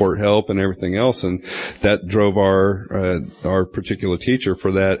technical support help and everything else. And that drove our particular teacher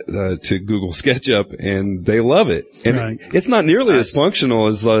for that, to Google SketchUp, and they love it. And right. It's not nearly as functional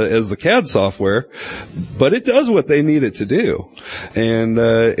as the CAD software, but it does what they need it to do.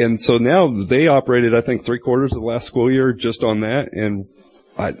 And so now they operated, I think, 3/4 of the last school year just on that. And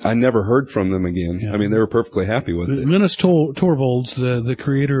I never heard from them again. Yeah. They were perfectly happy with it. Linus Torvalds, the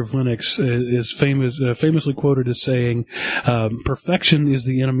creator of Linux, is famously quoted as saying, perfection is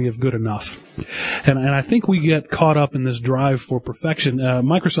the enemy of good enough. And I think we get caught up in this drive for perfection.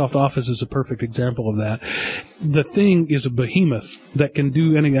 Microsoft Office is a perfect example of that. The thing is a behemoth that can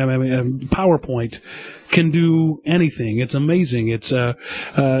do anything. PowerPoint can do anything. It's amazing. It's a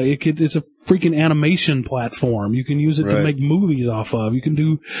freaking animation platform. You can use it to make movies off of. You can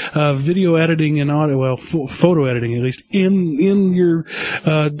do video editing and audio, photo editing at least in your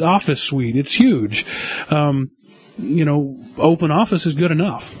Office suite. It's huge. Open Office is good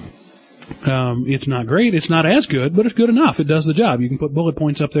enough. It's not great. It's not as good, but it's good enough. It does the job. You can put bullet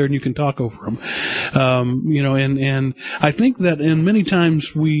points up there and you can talk over them. And I think that in many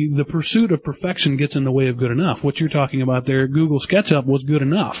times the pursuit of perfection gets in the way of good enough. What you're talking about there, Google SketchUp was good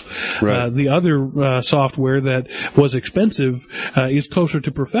enough. Right. The other, software that was expensive, is closer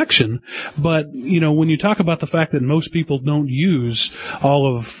to perfection. But, when you talk about the fact that most people don't use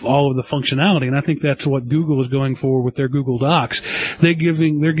all of the functionality, and I think that's what Google is going for with their Google Docs, they're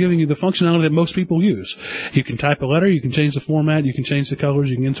giving you the functionality that most people use. You can type a letter, you can change the format, you can change the colors,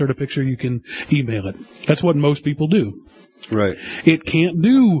 you can insert a picture, you can email it. That's what most people do. Right. It can't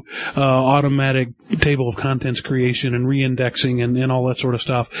do automatic table of contents creation and reindexing and all that sort of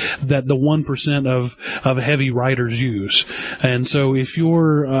stuff that the 1% of heavy writers use. And so if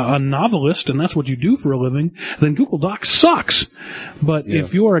you're a novelist and that's what you do for a living, then Google Docs sucks. But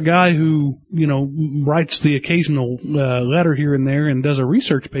if you're a guy who, writes the occasional letter here and there and does a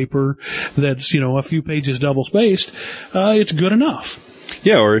research paper that's, a few pages double spaced, it's good enough.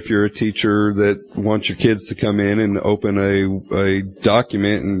 Yeah, or if you're a teacher that wants your kids to come in and open a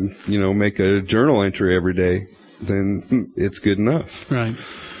document and, make a journal entry every day, then it's good enough. Right.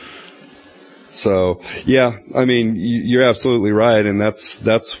 So, yeah, you're absolutely right, and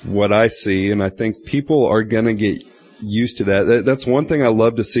that's what I see, and I think people are gonna get used to that. That's one thing I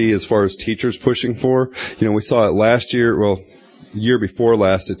love to see as far as teachers pushing for. We saw it last year. Well, year before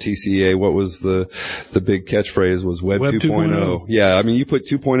last at TCA, what was the big catchphrase was Web 2.0. Yeah, I mean, you put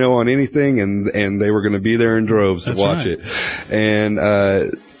 2.0 on anything and they were going to be there in droves to watch it. And,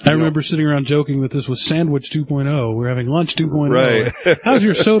 I remember sitting around joking that this was Sandwich 2.0. We're having lunch 2.0. Right. How's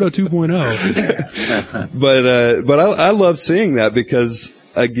your soda 2.0? But I love seeing that because,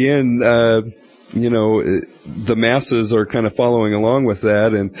 again, the masses are kind of following along with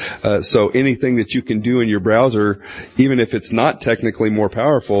that. And so anything that you can do in your browser, even if it's not technically more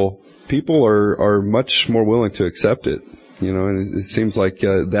powerful, people are much more willing to accept it. And it seems like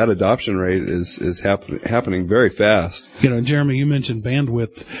that adoption rate is happening very fast. Jeremy, you mentioned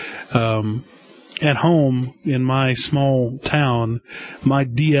bandwidth. At home in my small town, my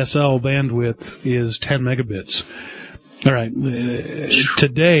DSL bandwidth is 10 megabits. All right.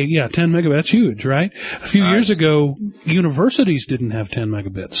 Today, 10 megabits, that's huge, right? A few years ago, universities didn't have 10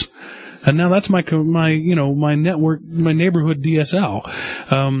 megabits. And now that's my network, my neighborhood DSL.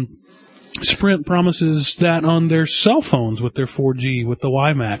 Sprint promises that on their cell phones with their 4G, with the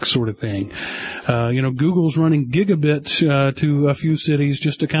WiMAX sort of thing. Google's running gigabit to a few cities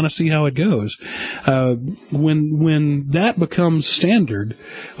just to kind of see how it goes. When that becomes standard,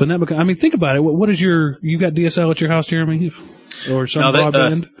 think about it. What is you got DSL at your house, Jeremy? Or some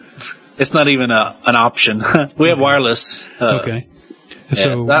broadband? It's not even an option. We have wireless. Okay.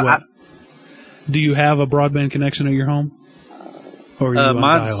 So, do you have a broadband connection at your home? Or are you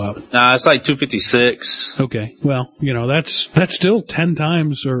mine's, it's like 256. Okay. Well, that's still 10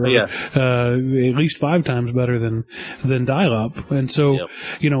 times or at least 5 times better than dial-up. And so,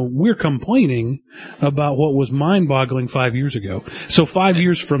 we're complaining about what was mind-boggling 5 years ago. So 5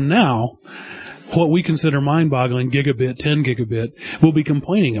 years from now, what we consider mind-boggling, gigabit, 10 gigabit, we'll be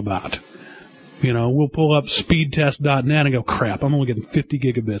complaining about. We'll pull up speedtest.net and go, crap, I'm only getting 50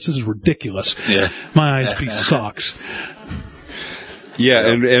 gigabits. This is ridiculous. Yeah. My ISP sucks. Yeah,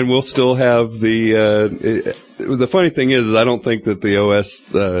 and we'll still have the funny thing is I don't think that the OS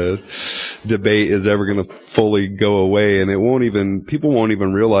debate is ever going to fully go away, and people won't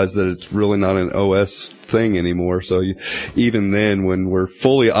even realize that it's really not an OS thing anymore. So even then, when we're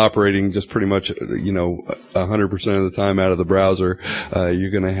fully operating just pretty much 100% of the time out of the browser,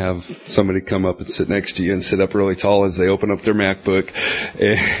 you're going to have somebody come up and sit next to you and sit up really tall as they open up their MacBook.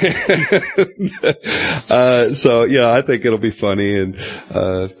 So I think it'll be funny, and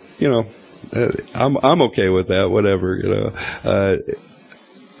I'm okay with that, whatever,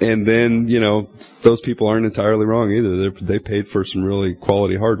 and then, those people aren't entirely wrong either. They paid for some really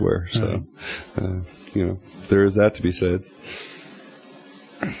quality hardware. So, there is that to be said.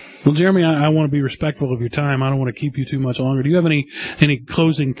 Well, Jeremy, I want to be respectful of your time. I don't want to keep you too much longer. Do you have any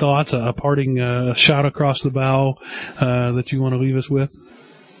closing thoughts, a parting shot across the bow that you want to leave us with?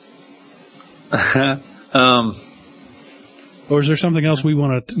 Or is there something else you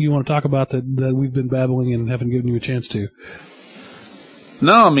want to talk about that we've been babbling and haven't given you a chance to?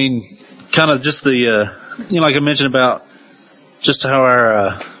 No, I mean, kind of just the like I mentioned about just how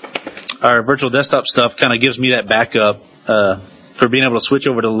our virtual desktop stuff kind of gives me that backup for being able to switch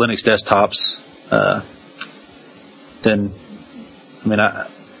over to Linux desktops. Then,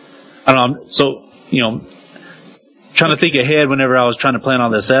 I don't know. So trying to think ahead whenever I was trying to plan all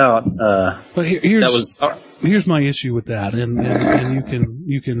this out. But here's my issue with that, and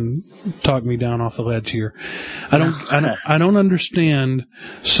you can talk me down off the ledge here. I don't understand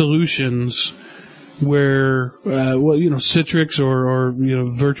solutions where Citrix or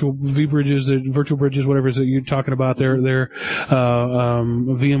virtual vBridges, virtual bridges, whatever it is that you're talking about. VMware's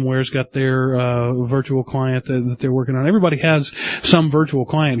got their virtual client that they're working on. Everybody has some virtual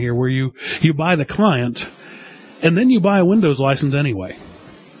client here where you buy the client and then you buy a Windows license anyway.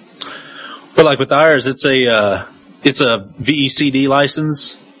 But like with ours, it's a VECD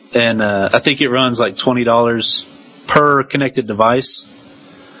license, and I think it runs like $20 per connected device.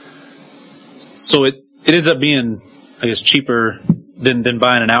 So it ends up being, I guess, cheaper than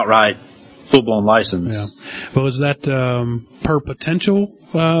buying an outright full-blown license. Yeah. Well, is that per potential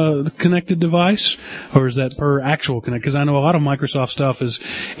connected device, or is that per actual connect? Because I know a lot of Microsoft stuff is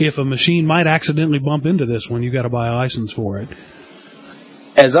if a machine might accidentally bump into this one, you got to buy a license for it.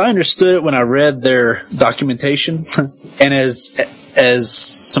 As I understood it when I read their documentation, and as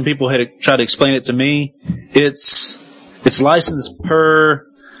some people had tried to explain it to me, it's licensed per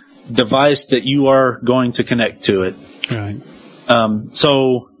device that you are going to connect to it. Right.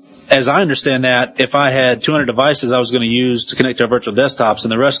 So as I understand that, if I had 200 devices I was going to use to connect to our virtual desktops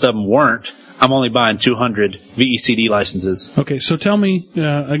and the rest of them weren't, I'm only buying 200 VECD licenses. Okay, so tell me,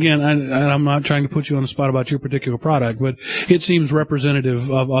 again, I'm not trying to put you on the spot about your particular product, but it seems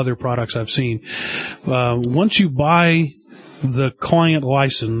representative of other products I've seen. Once you buy the client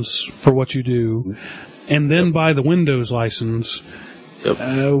license for what you do, and then buy the Windows license,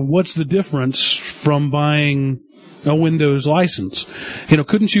 what's the difference from buying a Windows license?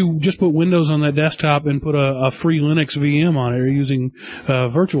 Couldn't you just put Windows on that desktop and put a free Linux VM on it, or using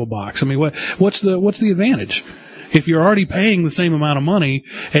VirtualBox? I mean, what's the advantage? If you're already paying the same amount of money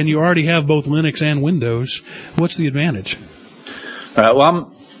and you already have both Linux and Windows, what's the advantage? All right.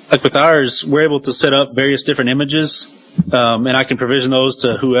 Well, like with ours, we're able to set up various different images, and I can provision those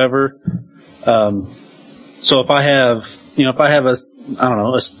to whoever. So if I have a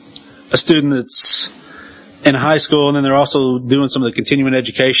student that's in high school, and then they're also doing some of the continuing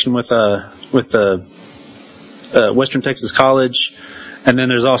education with Western Texas College, and then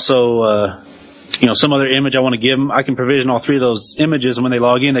there's also some other image I want to give them. I can provision all three of those images, and when they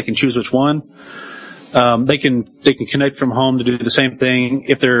log in, they can choose which one. They can connect from home to do the same thing.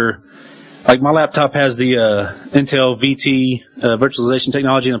 If they're like, my laptop has the Intel VT virtualization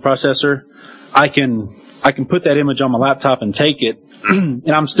technology in the processor, I can put that image on my laptop and take it,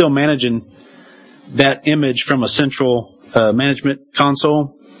 and I'm still managing that image from a central management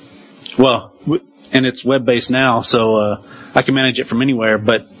console. Well, and it's web-based now, so I can manage it from anywhere,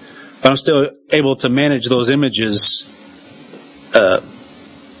 but I'm still able to manage those images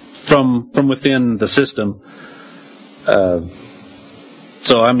from within the system.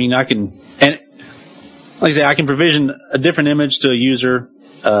 So, I mean, I can, and like I say, I can provision a different image to a user.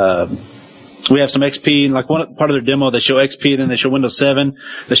 We have some XP, and like one part of their demo, they show XP, and then they show Windows 7.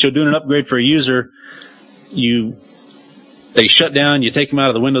 They show doing an upgrade for a user. They shut down, you take them out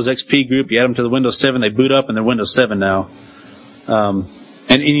of the Windows XP group, you add them to the Windows 7, they boot up, and they're Windows 7 now. And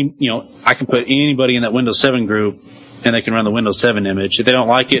I can put anybody in that Windows 7 group, and they can run the Windows 7 image. If they don't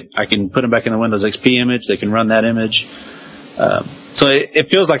like it, I can put them back in the Windows XP image, they can run that image. So it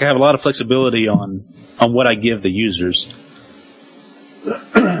feels like I have a lot of flexibility on what I give the users.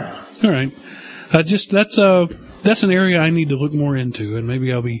 All right. That's an area I need to look more into, and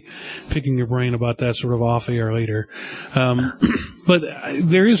maybe I'll be picking your brain about that sort of off air later. But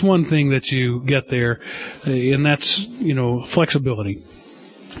there is one thing that you get there, and that's, flexibility.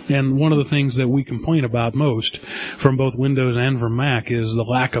 And one of the things that we complain about most from both Windows and from Mac is the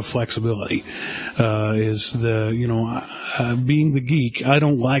lack of flexibility. Being the geek, I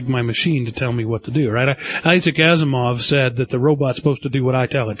don't like my machine to tell me what to do, right? Isaac Asimov said that the robot's supposed to do what I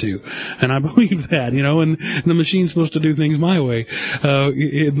tell it to. And I believe that, and the machine's supposed to do things my way.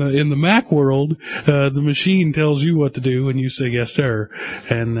 In the Mac world, the machine tells you what to do and you say, yes, sir.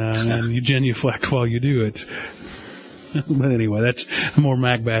 And you genuflect while you do it. But anyway, that's more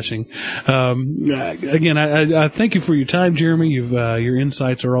Mac bashing. Again, I thank you for your time, Jeremy. Your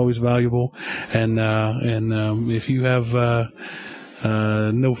insights are always valuable. And if you have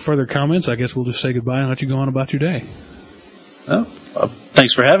no further comments, I guess we'll just say goodbye and let you go on about your day. Oh,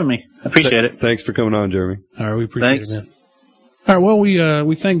 thanks for having me. I appreciate it. Thanks for coming on, Jeremy. All right, we appreciate it, man. All right, well,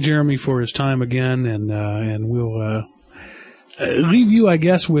 we thank Jeremy for his time again, and we'll leave you, I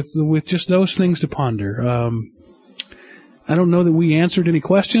guess, with just those things to ponder. I don't know that we answered any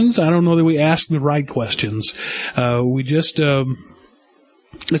questions. I don't know that we asked the right questions. We just,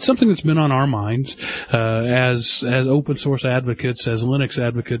 it's something that's been on our minds, as open source advocates, as Linux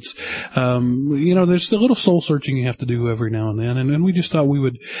advocates. There's a little soul searching you have to do every now and then, and we just thought we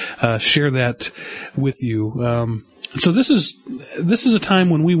would, share that with you. So this is a time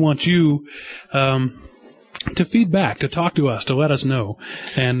when we want you, to feedback, to talk to us, to let us know.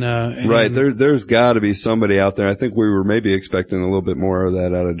 Right. There's got to be somebody out there. I think we were maybe expecting a little bit more of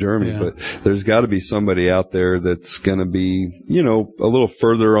that out of Jeremy, but there's got to be somebody out there that's going to be, a little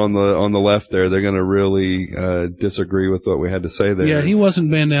further on the left there. They're going to really disagree with what we had to say there. Yeah, he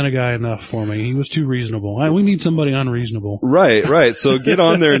wasn't bandana guy enough for me. He was too reasonable. We need somebody unreasonable. Right. So get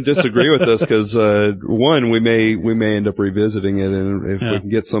on there and disagree with us, because we may end up revisiting it, and if we can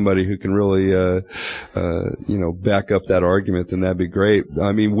get somebody who can really back up that argument, then that'd be great.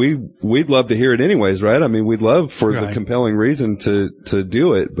 I mean, we'd love to hear it anyways, right? I mean, we'd love for the compelling reason to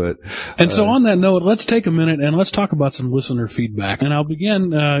do it, but. And so on that note, let's take a minute and let's talk about some listener feedback. And I'll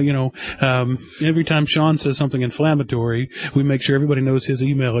begin, every time Sean says something inflammatory, we make sure everybody knows his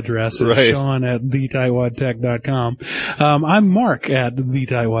email address. It's Sean@thetightwadtech.com. I'm Mark at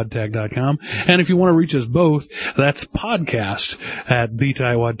thetightwadtech.com. And if you want to reach us both, that's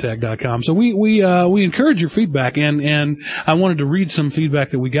podcast@thetightwadtech.com. So we encourage your feedback, and I wanted to read some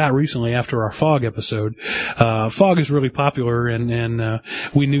feedback that we got recently after our fog episode. Fog is really popular, and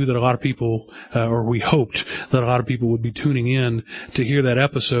we knew that a lot of people, or we hoped that a lot of people would be tuning in to hear that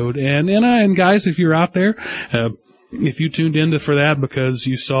episode. And guys, if you're out there, if you tuned in for that because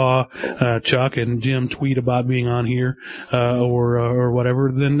you saw Chuck and Jim tweet about being on here or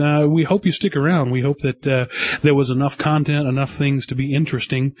whatever, then we hope you stick around. We hope that there was enough content, enough things to be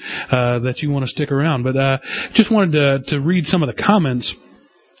interesting that you want to stick around. But just wanted to read some of the comments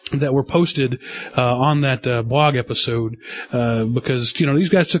that were posted on that blog episode because these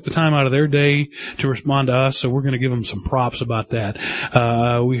guys took the time out of their day to respond to us, so we're going to give them some props about that.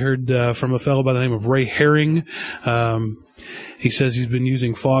 We heard from a fellow by the name of Ray Herring. He says he's been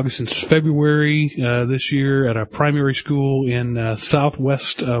using fog since February this year at a primary school in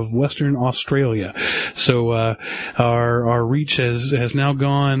southwest of Western Australia. So our reach has now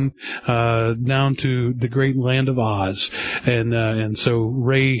gone down to the great land of Oz, and so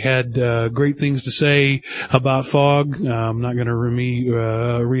Ray had great things to say about fog. I'm not going to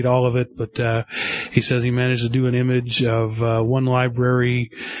read all of it, but he says he managed to do an image of one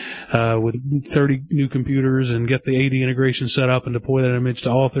library with 30 new computers and get the AD integration set up and deploy that image to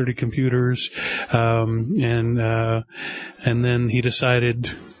all 30 computers, and then he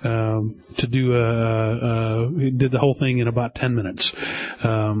decided to do he did the whole thing in about 10 minutes.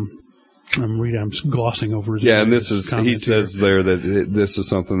 I'm glossing over his. Yeah, and he says there that this is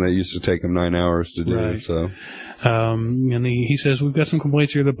something that used to take him 9 hours to do. Right. So. And he says, we've got some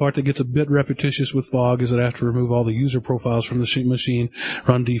complaints here. The part that gets a bit repetitious with fog is that I have to remove all the user profiles from the machine,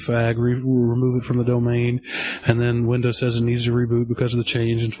 run defag, remove it from the domain, and then Windows says it needs to reboot because of the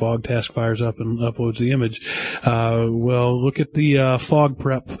change, and fog task fires up and uploads the image. Well, look at the fog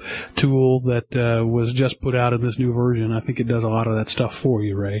prep tool that was just put out in this new version. I think it does a lot of that stuff for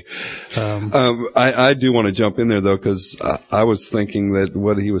you, Ray. I do want to jump in there, though, because I was thinking that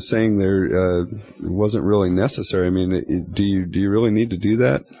what he was saying there wasn't really necessary. I mean, do you really need to do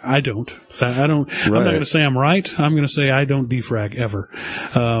that? I don't. Right. I'm not going to say I'm right. I'm going to say I don't defrag ever.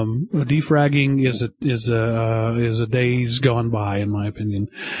 Defragging is a days gone by, in my opinion.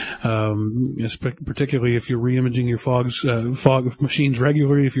 Particularly if you're reimaging your fog machines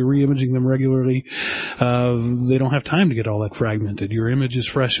regularly, if you're reimaging them regularly, they don't have time to get all that fragmented. Your image is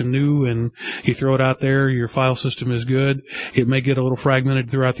fresh and new, and you throw it out there. Your file system is good. It may get a little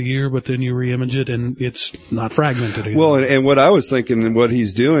fragmented throughout the year, but then you reimage it, and it's not fragmented anymore. Well, and what I was thinking, and what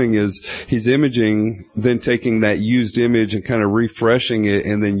he's doing is he's imaging, then taking that used image and kind of refreshing it,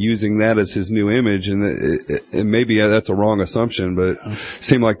 and then using that as his new image. And maybe that's a wrong assumption, but it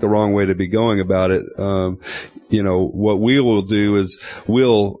seemed like the wrong way to be going about it. What we will do is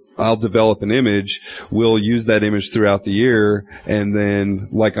I'll develop an image. We'll use that image throughout the year. And then,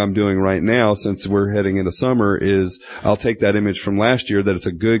 like I'm doing right now, since we're heading into summer, is I'll take that image from last year that it's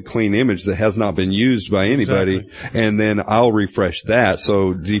a good, clean image that has not been used by anybody. Exactly. And then I'll refresh that.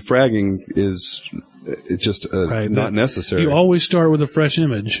 So defragging is just not necessary. You always start with a fresh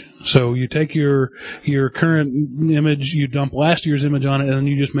image. So you take your current image, you dump last year's image on it, and then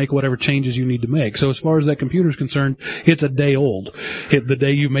you just make whatever changes you need to make. So as far as that computer is concerned, it's a day old. The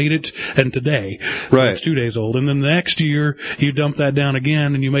day you made it and today. So right. It's 2 days old. And then the next year, you dump that down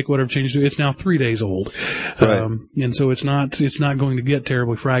again and you make whatever changes. It's now 3 days old. Right. And so it's not going to get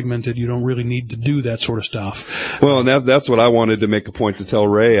terribly fragmented. You don't really need to do that sort of stuff. Well, and that's what I wanted to make a point to tell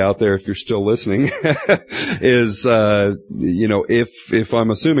Ray out there, if you're still listening, is, if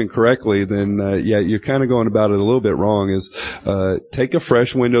I'm assuming correctly, then, you're kind of going about it a little bit wrong, is, take a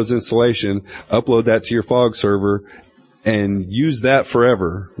fresh Windows installation, upload that to your fog server, and use that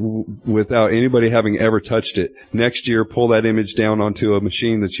forever without anybody having ever touched it. Next year, pull that image down onto a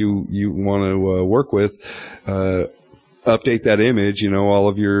machine that you want to work with, update that image, all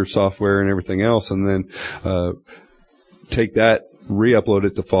of your software and everything else, and then, take that, re-upload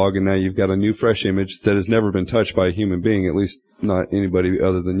it to fog, and now you've got a new fresh image that has never been touched by a human being, at least not anybody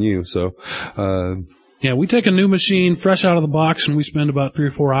other than you. So, yeah, we take a new machine fresh out of the box and we spend about 3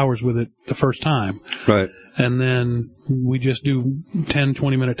 or 4 hours with it the first time. Right. And then we just do 10,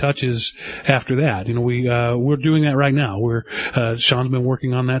 20-minute touches after that. We're doing that right now. Sean's been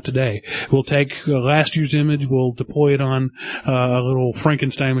working on that today. We'll take last year's image, we'll deploy it on a little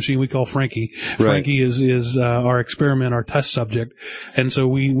Frankenstein machine we call Frankie. Right. Frankie is our experiment, our test subject. And so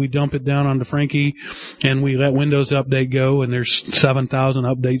we dump it down onto Frankie, and we let Windows Update go, and there's 7,000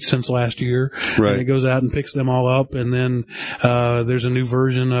 updates since last year. Right. And it goes out and picks them all up, and then there's a new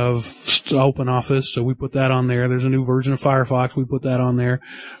version of OpenOffice, so we put that that on there. There's a new version of Firefox. We put that on there.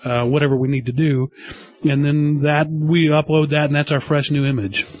 Whatever we need to do. And then we upload that, and that's our fresh new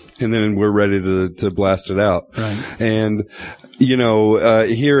image. And then we're ready to blast it out. Right. And,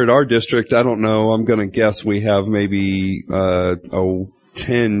 here at our district, I don't know, I'm going to guess we have maybe,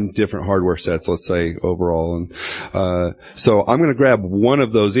 10 different hardware sets, let's say, overall. And, so I'm going to grab one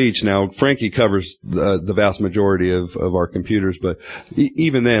of those each. Now, Frankie covers the vast majority of our computers, but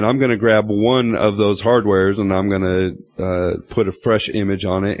even then, I'm going to grab one of those hardwares and I'm going to, put a fresh image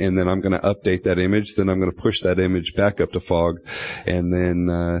on it, and then I'm going to update that image. Then I'm going to push that image back up to Fog, and then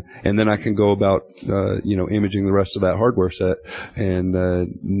I can go about, imaging the rest of that hardware set, and,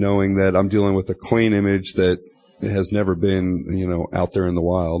 knowing that I'm dealing with a clean image that has never been, out there in the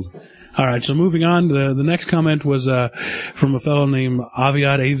wild. All right, so moving on, the next comment was from a fellow named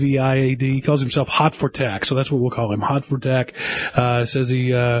Aviad, A-V-I-A-D. He calls himself Hot for Tack, so that's what we'll call him, Hot for Tack. Says he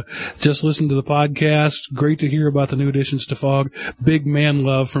just listened to the podcast. Great to hear about the new additions to Fog. Big man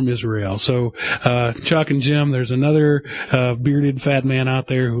love from Israel. So Chuck and Jim, there's another bearded fat man out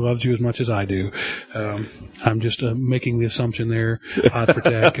there who loves you as much as I do. I'm just making the assumption there, Hot for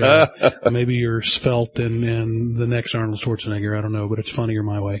Tack. Maybe you're svelte and the next Arnold Schwarzenegger. I don't know, but it's funnier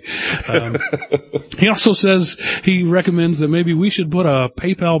my way. He also says he recommends that maybe we should put a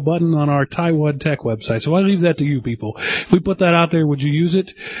PayPal button on our Taiwan Tech website. So I leave that to you people. If we put that out there, would you use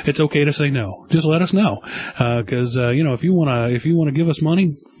it? It's okay to say no. Just let us know. Cause, if you wanna give us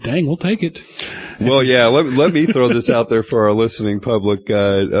money, dang, we'll take it. Well, yeah, let me throw this out there for our listening public.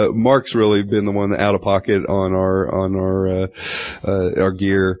 Mark's really been the one out of pocket on our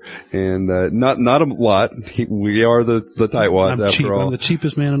gear, and, not a lot. We are the tightwads after all. I'm the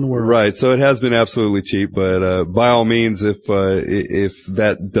cheapest man in the world. Right. So it has been absolutely cheap, but, by all means, if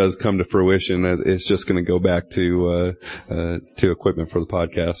that does come to fruition, it's just going to go back to equipment for the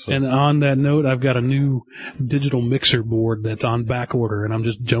podcast. So. And on that note, I've got a new digital mixer board that's on back order, and I'm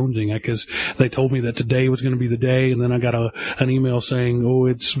just jonesing because they told me that today was going to be the day, and then I got an email saying, oh,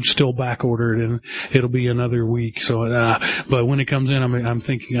 it's still back ordered and it'll be another week. So, but when it comes in,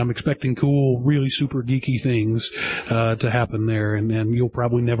 I'm expecting cool, really super geeky things, to happen there, and you'll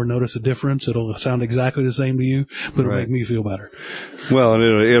probably never notice a difference. It'll sound exactly the same to you, but it'll make me feel better. Well, and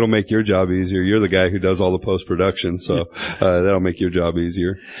it'll make your job easier. You're the guy who does all the post-production, so, that'll make your job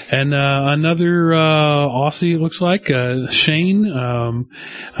easier. And, another, Aussie, it looks like, Shane,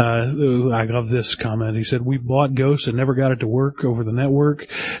 I love this comment. He said, we bought Ghost and never got it to work over the network.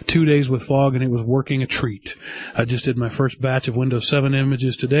 2 days with Fog and it was working a treat. I just did my first batch of Windows 7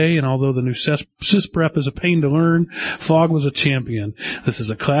 images today, and although the new sysprep is a pain to learn, Fog was a champion. This is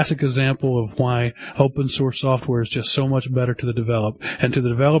a classic example of why open source software is just so much better to the and to the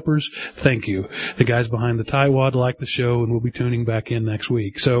developers, thank you. The guys behind the Tightwad like the show and we'll be tuning back in next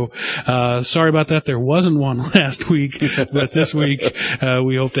week. So, sorry about that. There wasn't one last week, but this week,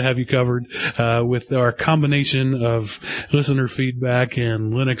 we hope to have you covered, with our combination of listener feedback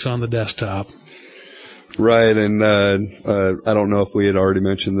and Linux on the desktop. Right, and I don't know if we had already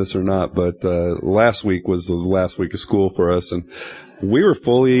mentioned this or not, but last week was the last week of school for us, and we were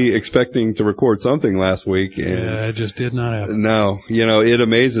fully expecting to record something last week, and it just did not happen. No, it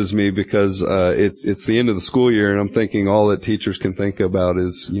amazes me because it's the end of the school year, and I'm thinking all that teachers can think about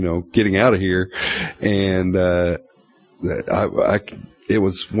is getting out of here, and it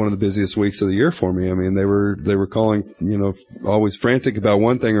was one of the busiest weeks of the year for me. I mean, they were calling, always frantic about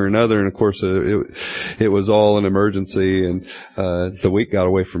one thing or another. And of course, it was all an emergency, and, the week got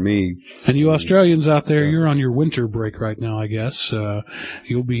away from me. And you Australians out there, you're on your winter break right now, I guess.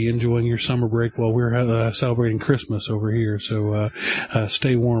 You'll be enjoying your summer break while we're, celebrating Christmas over here. So,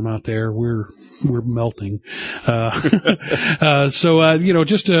 stay warm out there. We're melting. Just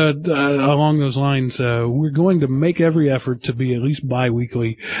along those lines, we're going to make every effort to be at least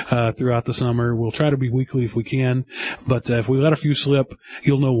bi-weekly throughout the summer. We'll try to be weekly if we can, but if we let a few slip,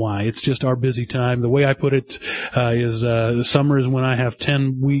 you'll know why. It's just our busy time. The way I put it is the summer is when I have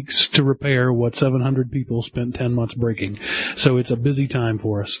 10 weeks to repair what 700 people spent 10 months breaking. So it's a busy time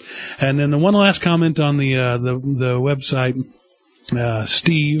for us. And then the one last comment on the website.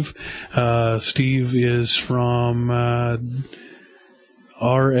 Steve is from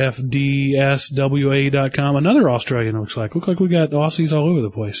rfdswa.com. Another Australian, looks like we got Aussies all over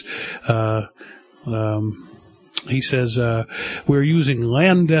the place. He says, we're using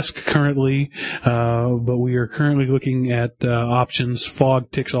LANdesk currently, but we are currently looking at options.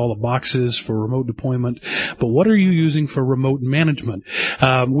 Fog ticks all the boxes for remote deployment, but what are you using for remote management?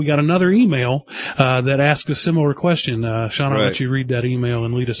 We got another email that asked a similar question. Sean, I'll let you read that email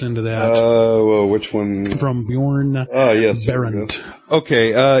and lead us into that. Well, which one? From Bjorn yes, Berendt.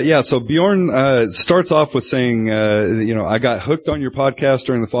 Okay, so Bjorn starts off with saying, I got hooked on your podcast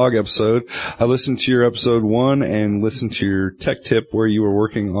during the fog episode. I listened to your episode 1 and listened to your tech tip where you were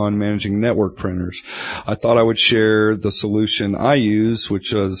working on managing network printers. I thought I would share the solution I use,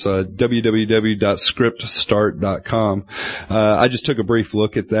 which was www.scriptstart.com. I just took a brief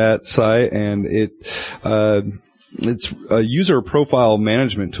look at that site, and it's a user profile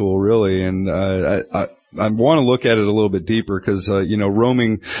management tool, really, and I want to look at it a little bit deeper because,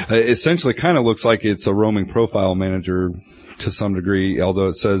 roaming essentially kind of looks like it's a roaming profile manager to some degree, although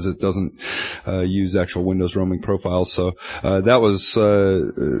it says it doesn't use actual Windows roaming profiles. So that was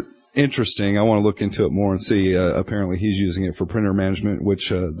interesting. I want to look into it more and see. Apparently he's using it for printer management, which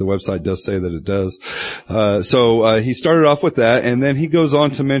the website does say that it does. So he started off with that, and then he goes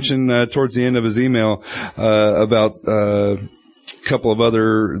on to mention towards the end of his email about couple of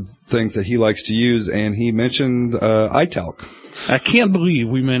other things that he likes to use, and he mentioned iTalk. I can't believe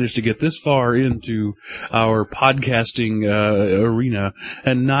we managed to get this far into our podcasting arena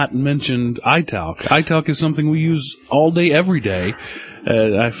and not mentioned iTalk. iTalk is something we use all day, every day.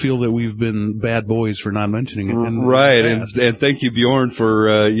 I feel that we've been bad boys for not mentioning it. Right, and thank you, Bjorn,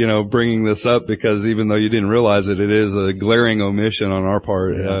 for bringing this up, because even though you didn't realize it, it is a glaring omission on our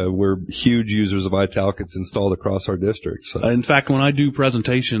part. Yeah. We're huge users of iTalk. It's installed across our district. So. In fact, when I do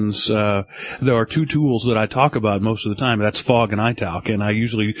presentations, there are two tools that I talk about most of the time. That's Fog and iTalk, and I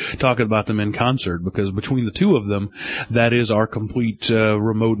usually talk about them in concert, because between the two of them, that is our complete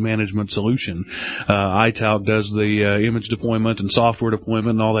remote management solution. iTalk does the image deployment and software deployment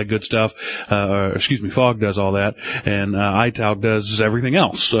and all that good stuff. Fog does all that, and iTalk does everything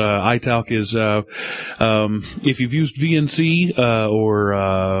else. iTalk is, if you've used VNC or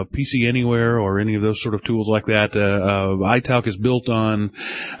PC Anywhere or any of those sort of tools like that, iTalk is built on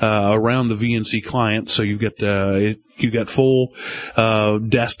around the VNC client, so you get you got full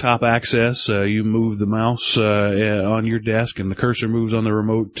desktop access. You move the mouse on your desk, and the cursor moves on the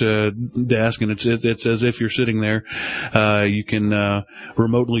remote desk, and it's as if you're sitting there. You can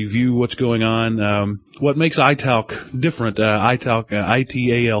remotely view what's going on. What makes iTalk different? iTalk,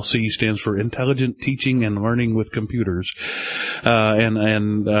 ITALC, stands for Intelligent Teaching and Learning with Computers.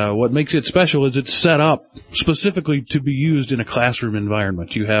 And what makes it special is it's set up specifically to be used in a classroom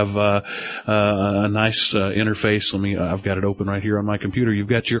environment. You have a nice interface. I've got it open right here on my computer. You've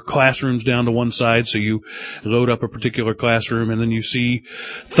got your classrooms down to one side, so you load up a particular classroom, and then you see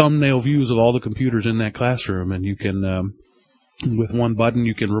thumbnail views of all the computers in that classroom, and you can, with one button,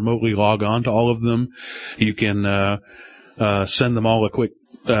 you can remotely log on to all of them. You can send them all a quick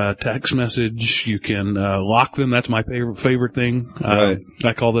text message. You can lock them. That's my favorite thing. Right.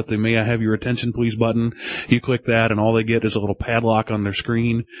 I call that the "May I Have Your Attention Please" button. You click that, and all they get is a little padlock on their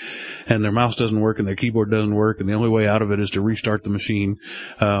screen, and their mouse doesn't work and their keyboard doesn't work, and the only way out of it is to restart the machine.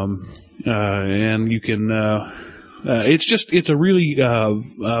 And you can it's a really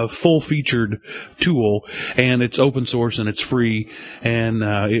full-featured tool, and it's open source and it's free, and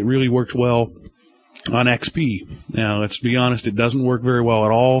it really works well on XP. Now, let's be honest, it doesn't work very well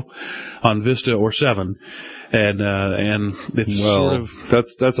at all on Vista or 7. And it's sort of...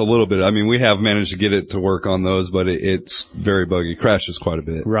 That's a little bit... I mean, we have managed to get it to work on those, but it's very buggy. It crashes quite a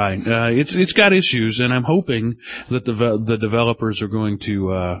bit. Right. It's got issues, and I'm hoping that the developers are going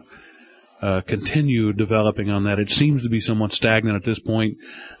to continue developing on that. It seems to be somewhat stagnant at this point.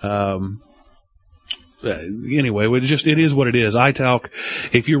 Anyway, it is what it is. iTalk,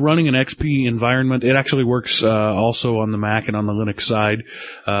 if you're running an XP environment, it actually works also on the Mac and on the Linux side.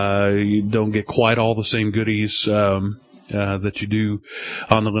 You don't get quite all the same goodies that you do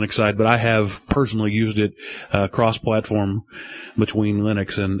on the Linux side, but I have personally used it cross-platform between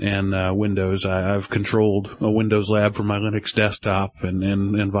Linux and Windows. I've controlled a Windows lab from my Linux desktop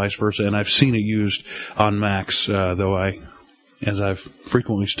and vice versa, and I've seen it used on Macs, though as I've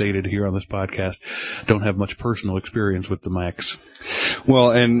frequently stated here on this podcast, don't have much personal experience with the Macs.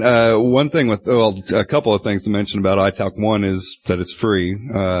 Well, and one thing a couple of things to mention about iTalk. One is that it's free,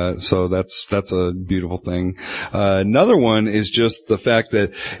 so that's a beautiful thing. Another one is just the fact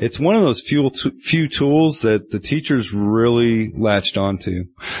that it's one of those few tools that the teachers really latched onto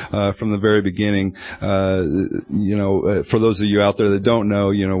from the very beginning. For those of you out there that don't know,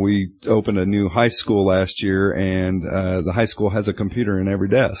 we opened a new high school last year, and the high school has a computer in every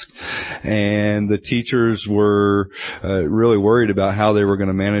desk, and the teachers were really worried about how they were going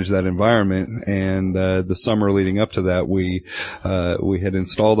to manage that environment. And the summer leading up to that, we had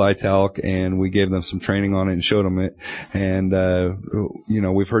installed iTalk, and we gave them some training on it and showed them it. And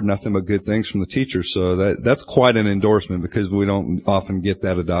we've heard nothing but good things from the teachers. So that's quite an endorsement, because we don't often get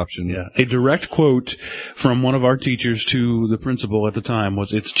that adoption. Yeah, a direct quote from one of our teachers to the principal at the time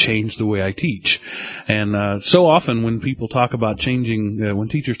was, "It's changed the way I teach." And so often when people talk about changing, when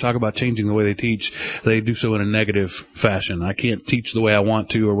teachers talk about changing the way they teach, they do so in a negative fashion. I can't teach the way I want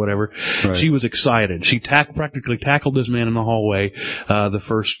to, or whatever. Right. She was excited. She practically tackled this man in the hallway the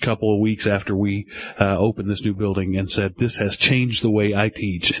first couple of weeks after we opened this new building, and said, "This has changed the way I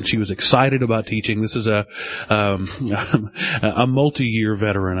teach." And she was excited about teaching. This is a multi-year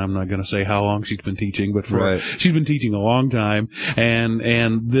veteran. I'm not going to say how long she's been teaching, but she's been teaching a long time.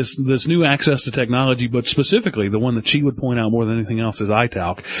 And this new access to technology, but specifically the one that she would point out more than anything else, is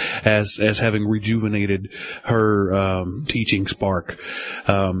iTalk, as having rejuvenated her teaching spark.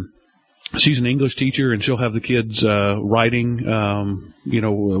 She's an English teacher, and she'll have the kids writing,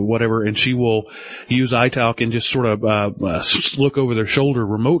 whatever, and she will use iTalk and just sort of look over their shoulder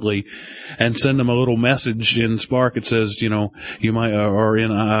remotely and send them a little message in Spark. It says, you might, or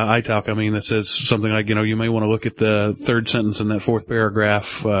in iTalk, that says something like, you may want to look at the third sentence in that fourth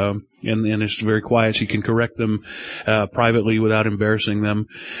paragraph. And it's very quiet. She can correct them privately without embarrassing them.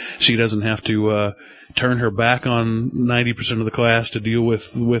 She doesn't have to turn her back on 90% of the class to deal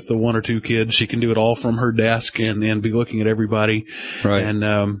with the one or two kids. She can do it all from her desk and be looking at everybody. Right. And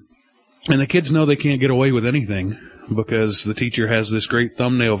the kids know they can't get away with anything, because the teacher has this great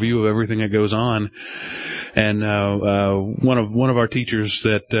thumbnail view of everything that goes on. And one of our teachers,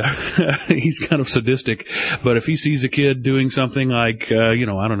 that he's kind of sadistic, but if he sees a kid doing something like on a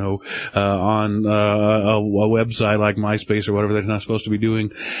website like MySpace or whatever that he's not supposed to be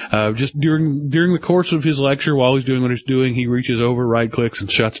doing, just during the course of his lecture, while he's doing what he's doing, he reaches over, right clicks,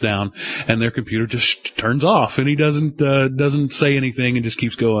 and shuts down, and their computer just turns off, and he doesn't say anything and just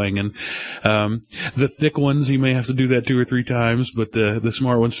keeps going. And the thick ones, he may have to do that 2 or 3 times, but the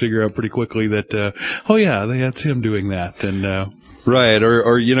smart ones figure out pretty quickly that that's him doing that. And right,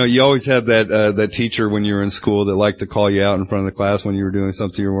 or you always had that teacher when you were in school that liked to call you out in front of the class when you were doing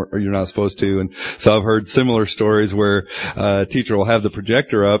something you're not supposed to. And so I've heard similar stories where a teacher will have the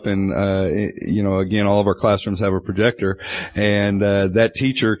projector up, and again, all of our classrooms have a projector, and that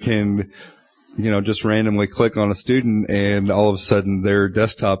teacher can just randomly click on a student, and all of a sudden their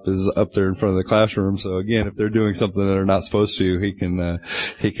desktop is up there in front of the classroom. So again, if they're doing something that they're not supposed to, he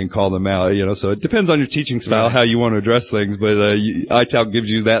can call them out, so it depends on your teaching style, how you want to address things, but iTalk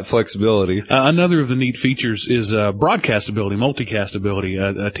gives you that flexibility. Another of the neat features is broadcastability, multicastability.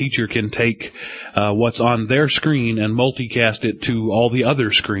 A teacher can take what's on their screen and multicast it to all the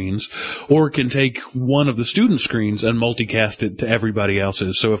other screens, or can take one of the student screens and multicast it to everybody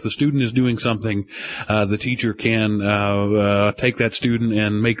else's. So if the student is doing something, the teacher can take that student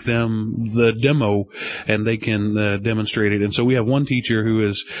and make them the demo, and they can demonstrate it. And so we have one teacher who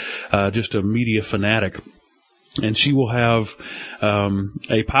is just a media fanatic, and she will have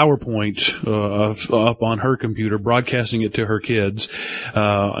a PowerPoint up on her computer, broadcasting it to her kids.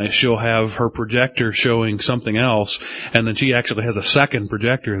 She'll have her projector showing something else, and then she actually has a second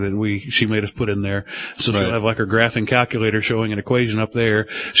projector that she made us put in there. So she'll have like her graphing calculator showing an equation up there.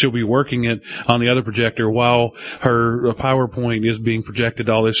 She'll be working it on the other projector while her PowerPoint is being projected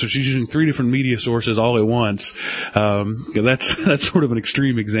to all this. So she's using 3 different media sources all at once. That's sort of an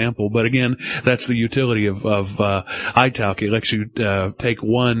extreme example, but again, that's the utility of iTalk. It lets you take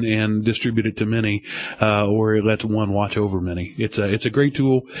one and distribute it to many, or it lets one watch over many. It's a great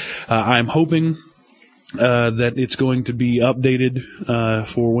tool. I'm hoping that it's going to be updated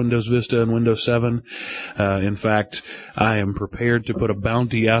for Windows Vista and Windows 7. In fact, I am prepared to put a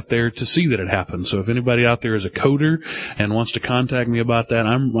bounty out there to see that it happens. So if anybody out there is a coder and wants to contact me about that,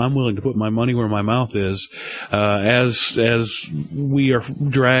 I'm willing to put my money where my mouth is. As we are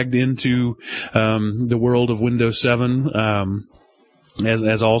dragged into the world of Windows 7,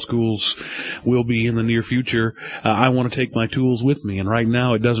 as all schools will be in the near future, I want to take my tools with me. And right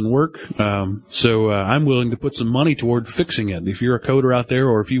now it doesn't work. So I'm willing to put some money toward fixing it. If you're a coder out there,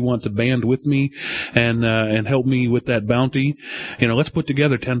 or if you want to band with me and help me with that bounty, let's put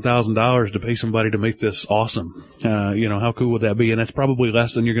together $10,000 to pay somebody to make this awesome. How cool would that be? And that's probably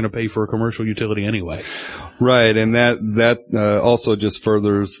less than you're going to pay for a commercial utility anyway. Right. And that also just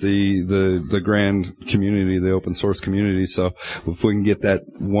furthers the grand community, the open source community. So if we can get that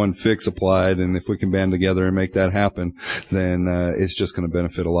one fix applied, and if we can band together and make that happen, then it's just going to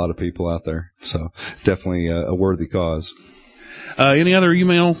benefit a lot of people out there. So definitely a worthy cause. Any other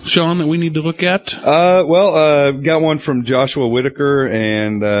email, Sean, that we need to look at? Got one from Joshua Whitaker,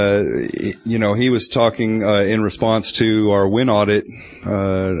 and he was talking in response to our Win audit.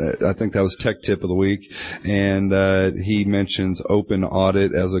 I think that was Tech Tip of the Week, and he mentions Open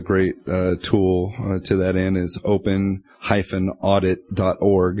Audit as a great tool to that end. It's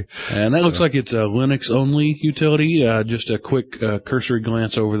open-audit.org. And that looks like it's a Linux-only utility. Just a quick cursory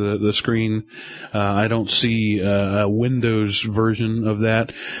glance over the screen. I don't see a Windows version of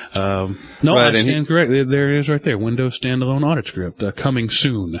that. No, right, I stand correct. There it is right there. Windows standalone audit script coming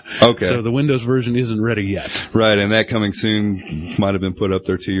soon. Okay. So the Windows version isn't ready yet. Right, and that coming soon might have been put up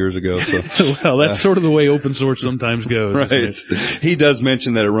there 2 years ago. So well, that's sort of the way open source sometimes goes. Right. He does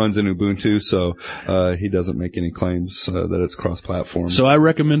mention that it runs in Ubuntu, so he doesn't make any claims that it's cross-platform. So I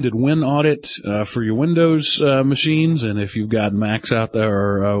recommended Win Audit for your Windows machines, and if you've got Macs out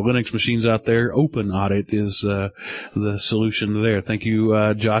there or Linux machines out there, Open Audit is the solution there. Thank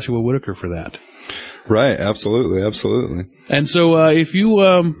you, Joshua Whitaker, for that. Right, absolutely. And so if you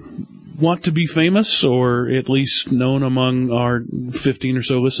want to be famous, or at least known among our 15 or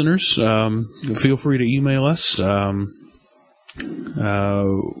so listeners, feel free to email us.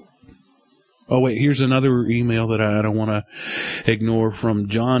 Oh, wait, here's another email that I don't want to ignore, from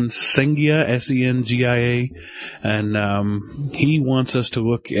John Sengia, Sengia, and he wants us to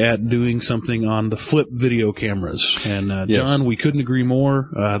look at doing something on the flip video cameras. And yes. John, we couldn't agree more.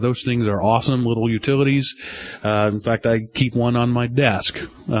 Those things are awesome little utilities. In fact, I keep one on my desk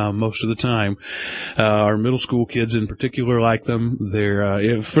most of the time. Our middle school kids in particular like them.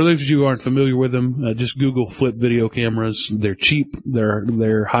 They're for those of you who aren't familiar with them, just Google flip video cameras. They're cheap.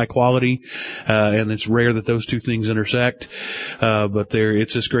 They're high quality. And it's rare that those two things intersect. But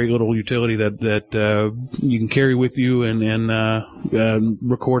it's this great little utility that you can carry with you and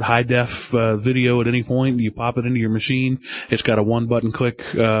record high def video at any point. You pop it into your machine. It's got a one button click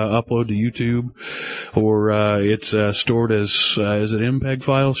upload to YouTube, or it's stored as is it MPEG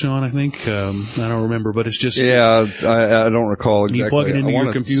file, Sean? I think I don't remember, but it's just I don't recall exactly. You plug it into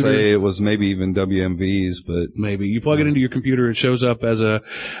your computer. To say it was maybe even WMVs, but maybe you plug it into your computer. It shows up as a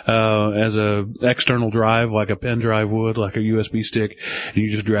external drive, like a pen drive would, like a USB stick, and you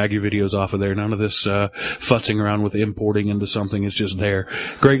just drag your videos off of there. None of this futzing around with importing into something. It's just there.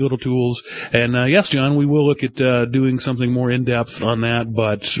 Great little tools. And yes, John, we will look at doing something more in depth on that.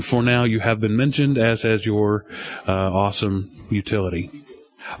 But for now, you have been mentioned, as has your awesome utility.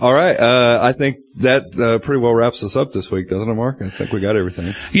 All right. I think that pretty well wraps us up this week, doesn't it, Mark? I think we got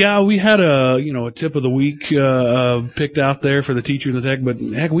everything. Yeah, we had a tip of the week picked out there for the teacher and the tech, but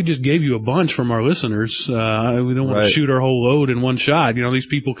heck, we just gave you a bunch from our listeners. We don't want to shoot our whole load in one shot. These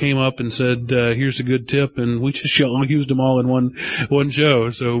people came up and said, here's a good tip, and we just used them all in one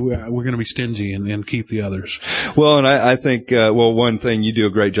show. So we're going to be stingy and keep the others. Well, and I think, one thing, you do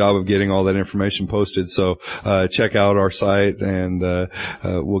a great job of getting all that information posted. So check out our site, and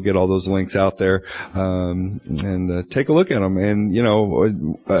we'll get all those links out there. And take a look at them, and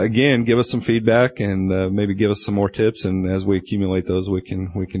again, give us some feedback, and maybe give us some more tips, and as we accumulate those, we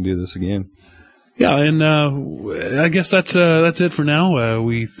can do this again. Yeah, and I guess that's it for now.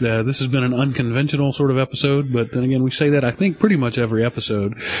 This has been an unconventional sort of episode, but then again, we say that I think pretty much every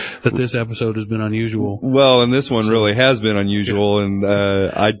episode, that this episode has been unusual. Well, and this one really has been unusual, and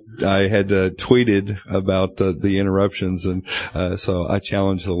I had tweeted about the interruptions, and so I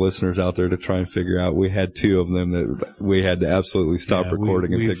challenged the listeners out there to try and figure out. We had two of them that we had to absolutely stop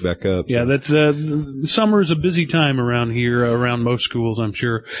recording and pick back up. Yeah, that's summer is a busy time around here, around most schools, I'm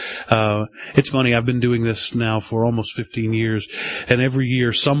sure. It's funny. I've been doing this now for almost 15 years, and every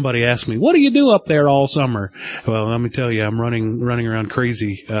year somebody asks me, "What do you do up there all summer?" Well, let me tell you, I'm running around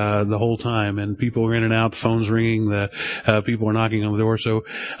crazy the whole time, and people are in and out, phones ringing, people are knocking on the door. So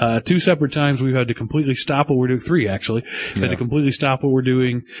 2 separate times we've had to completely stop what we're doing. 3 actually, had to completely stop what we're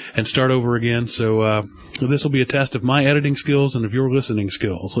doing and start over again. So this will be a test of my editing skills and of your listening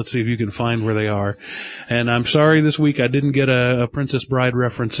skills. Let's see if you can find where they are. And I'm sorry this week I didn't get a Princess Bride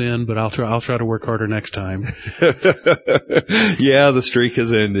reference in, but I'll try to work work harder next time. Yeah, the streak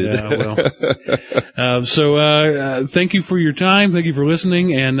has ended. Yeah, so thank you for your time. Thank you for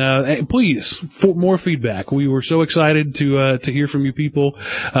listening. And please, for more feedback. We were so excited to hear from you people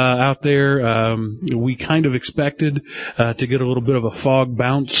out there. We kind of expected to get a little bit of a Fog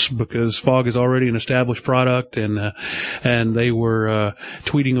bounce because Fog is already an established product, and they were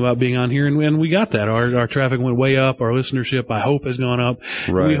tweeting about being on here, and we got that. Our traffic went way up. Our listenership, I hope, has gone up.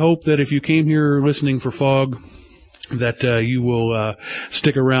 Right. We hope that if you came here listening for Fog, that you will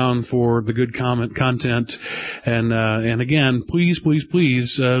stick around for the good content, and again, please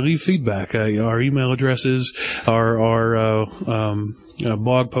leave feedback. Our email addresses, our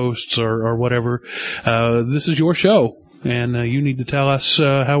blog posts, or whatever. This is your show, and you need to tell us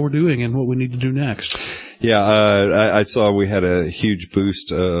how we're doing and what we need to do next. Yeah, I saw we had a huge boost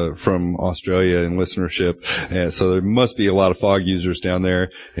from Australia in listenership, and so there must be a lot of Fog users down there.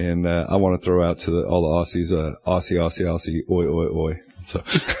 And I want to throw out to all the Aussies, Aussie, oi, oi, oi. So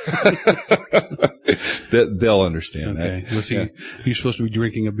they'll understand okay. that. Let's see. Yeah. You're supposed to be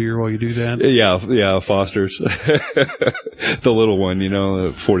drinking a beer while you do that? Yeah, Foster's, the little one,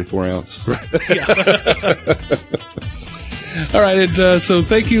 the 44 ounce. All right, so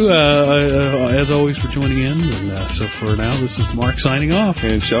thank you, as always, for joining in. And so for now, this is Mark signing off.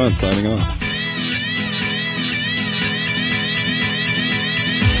 And Sean signing off.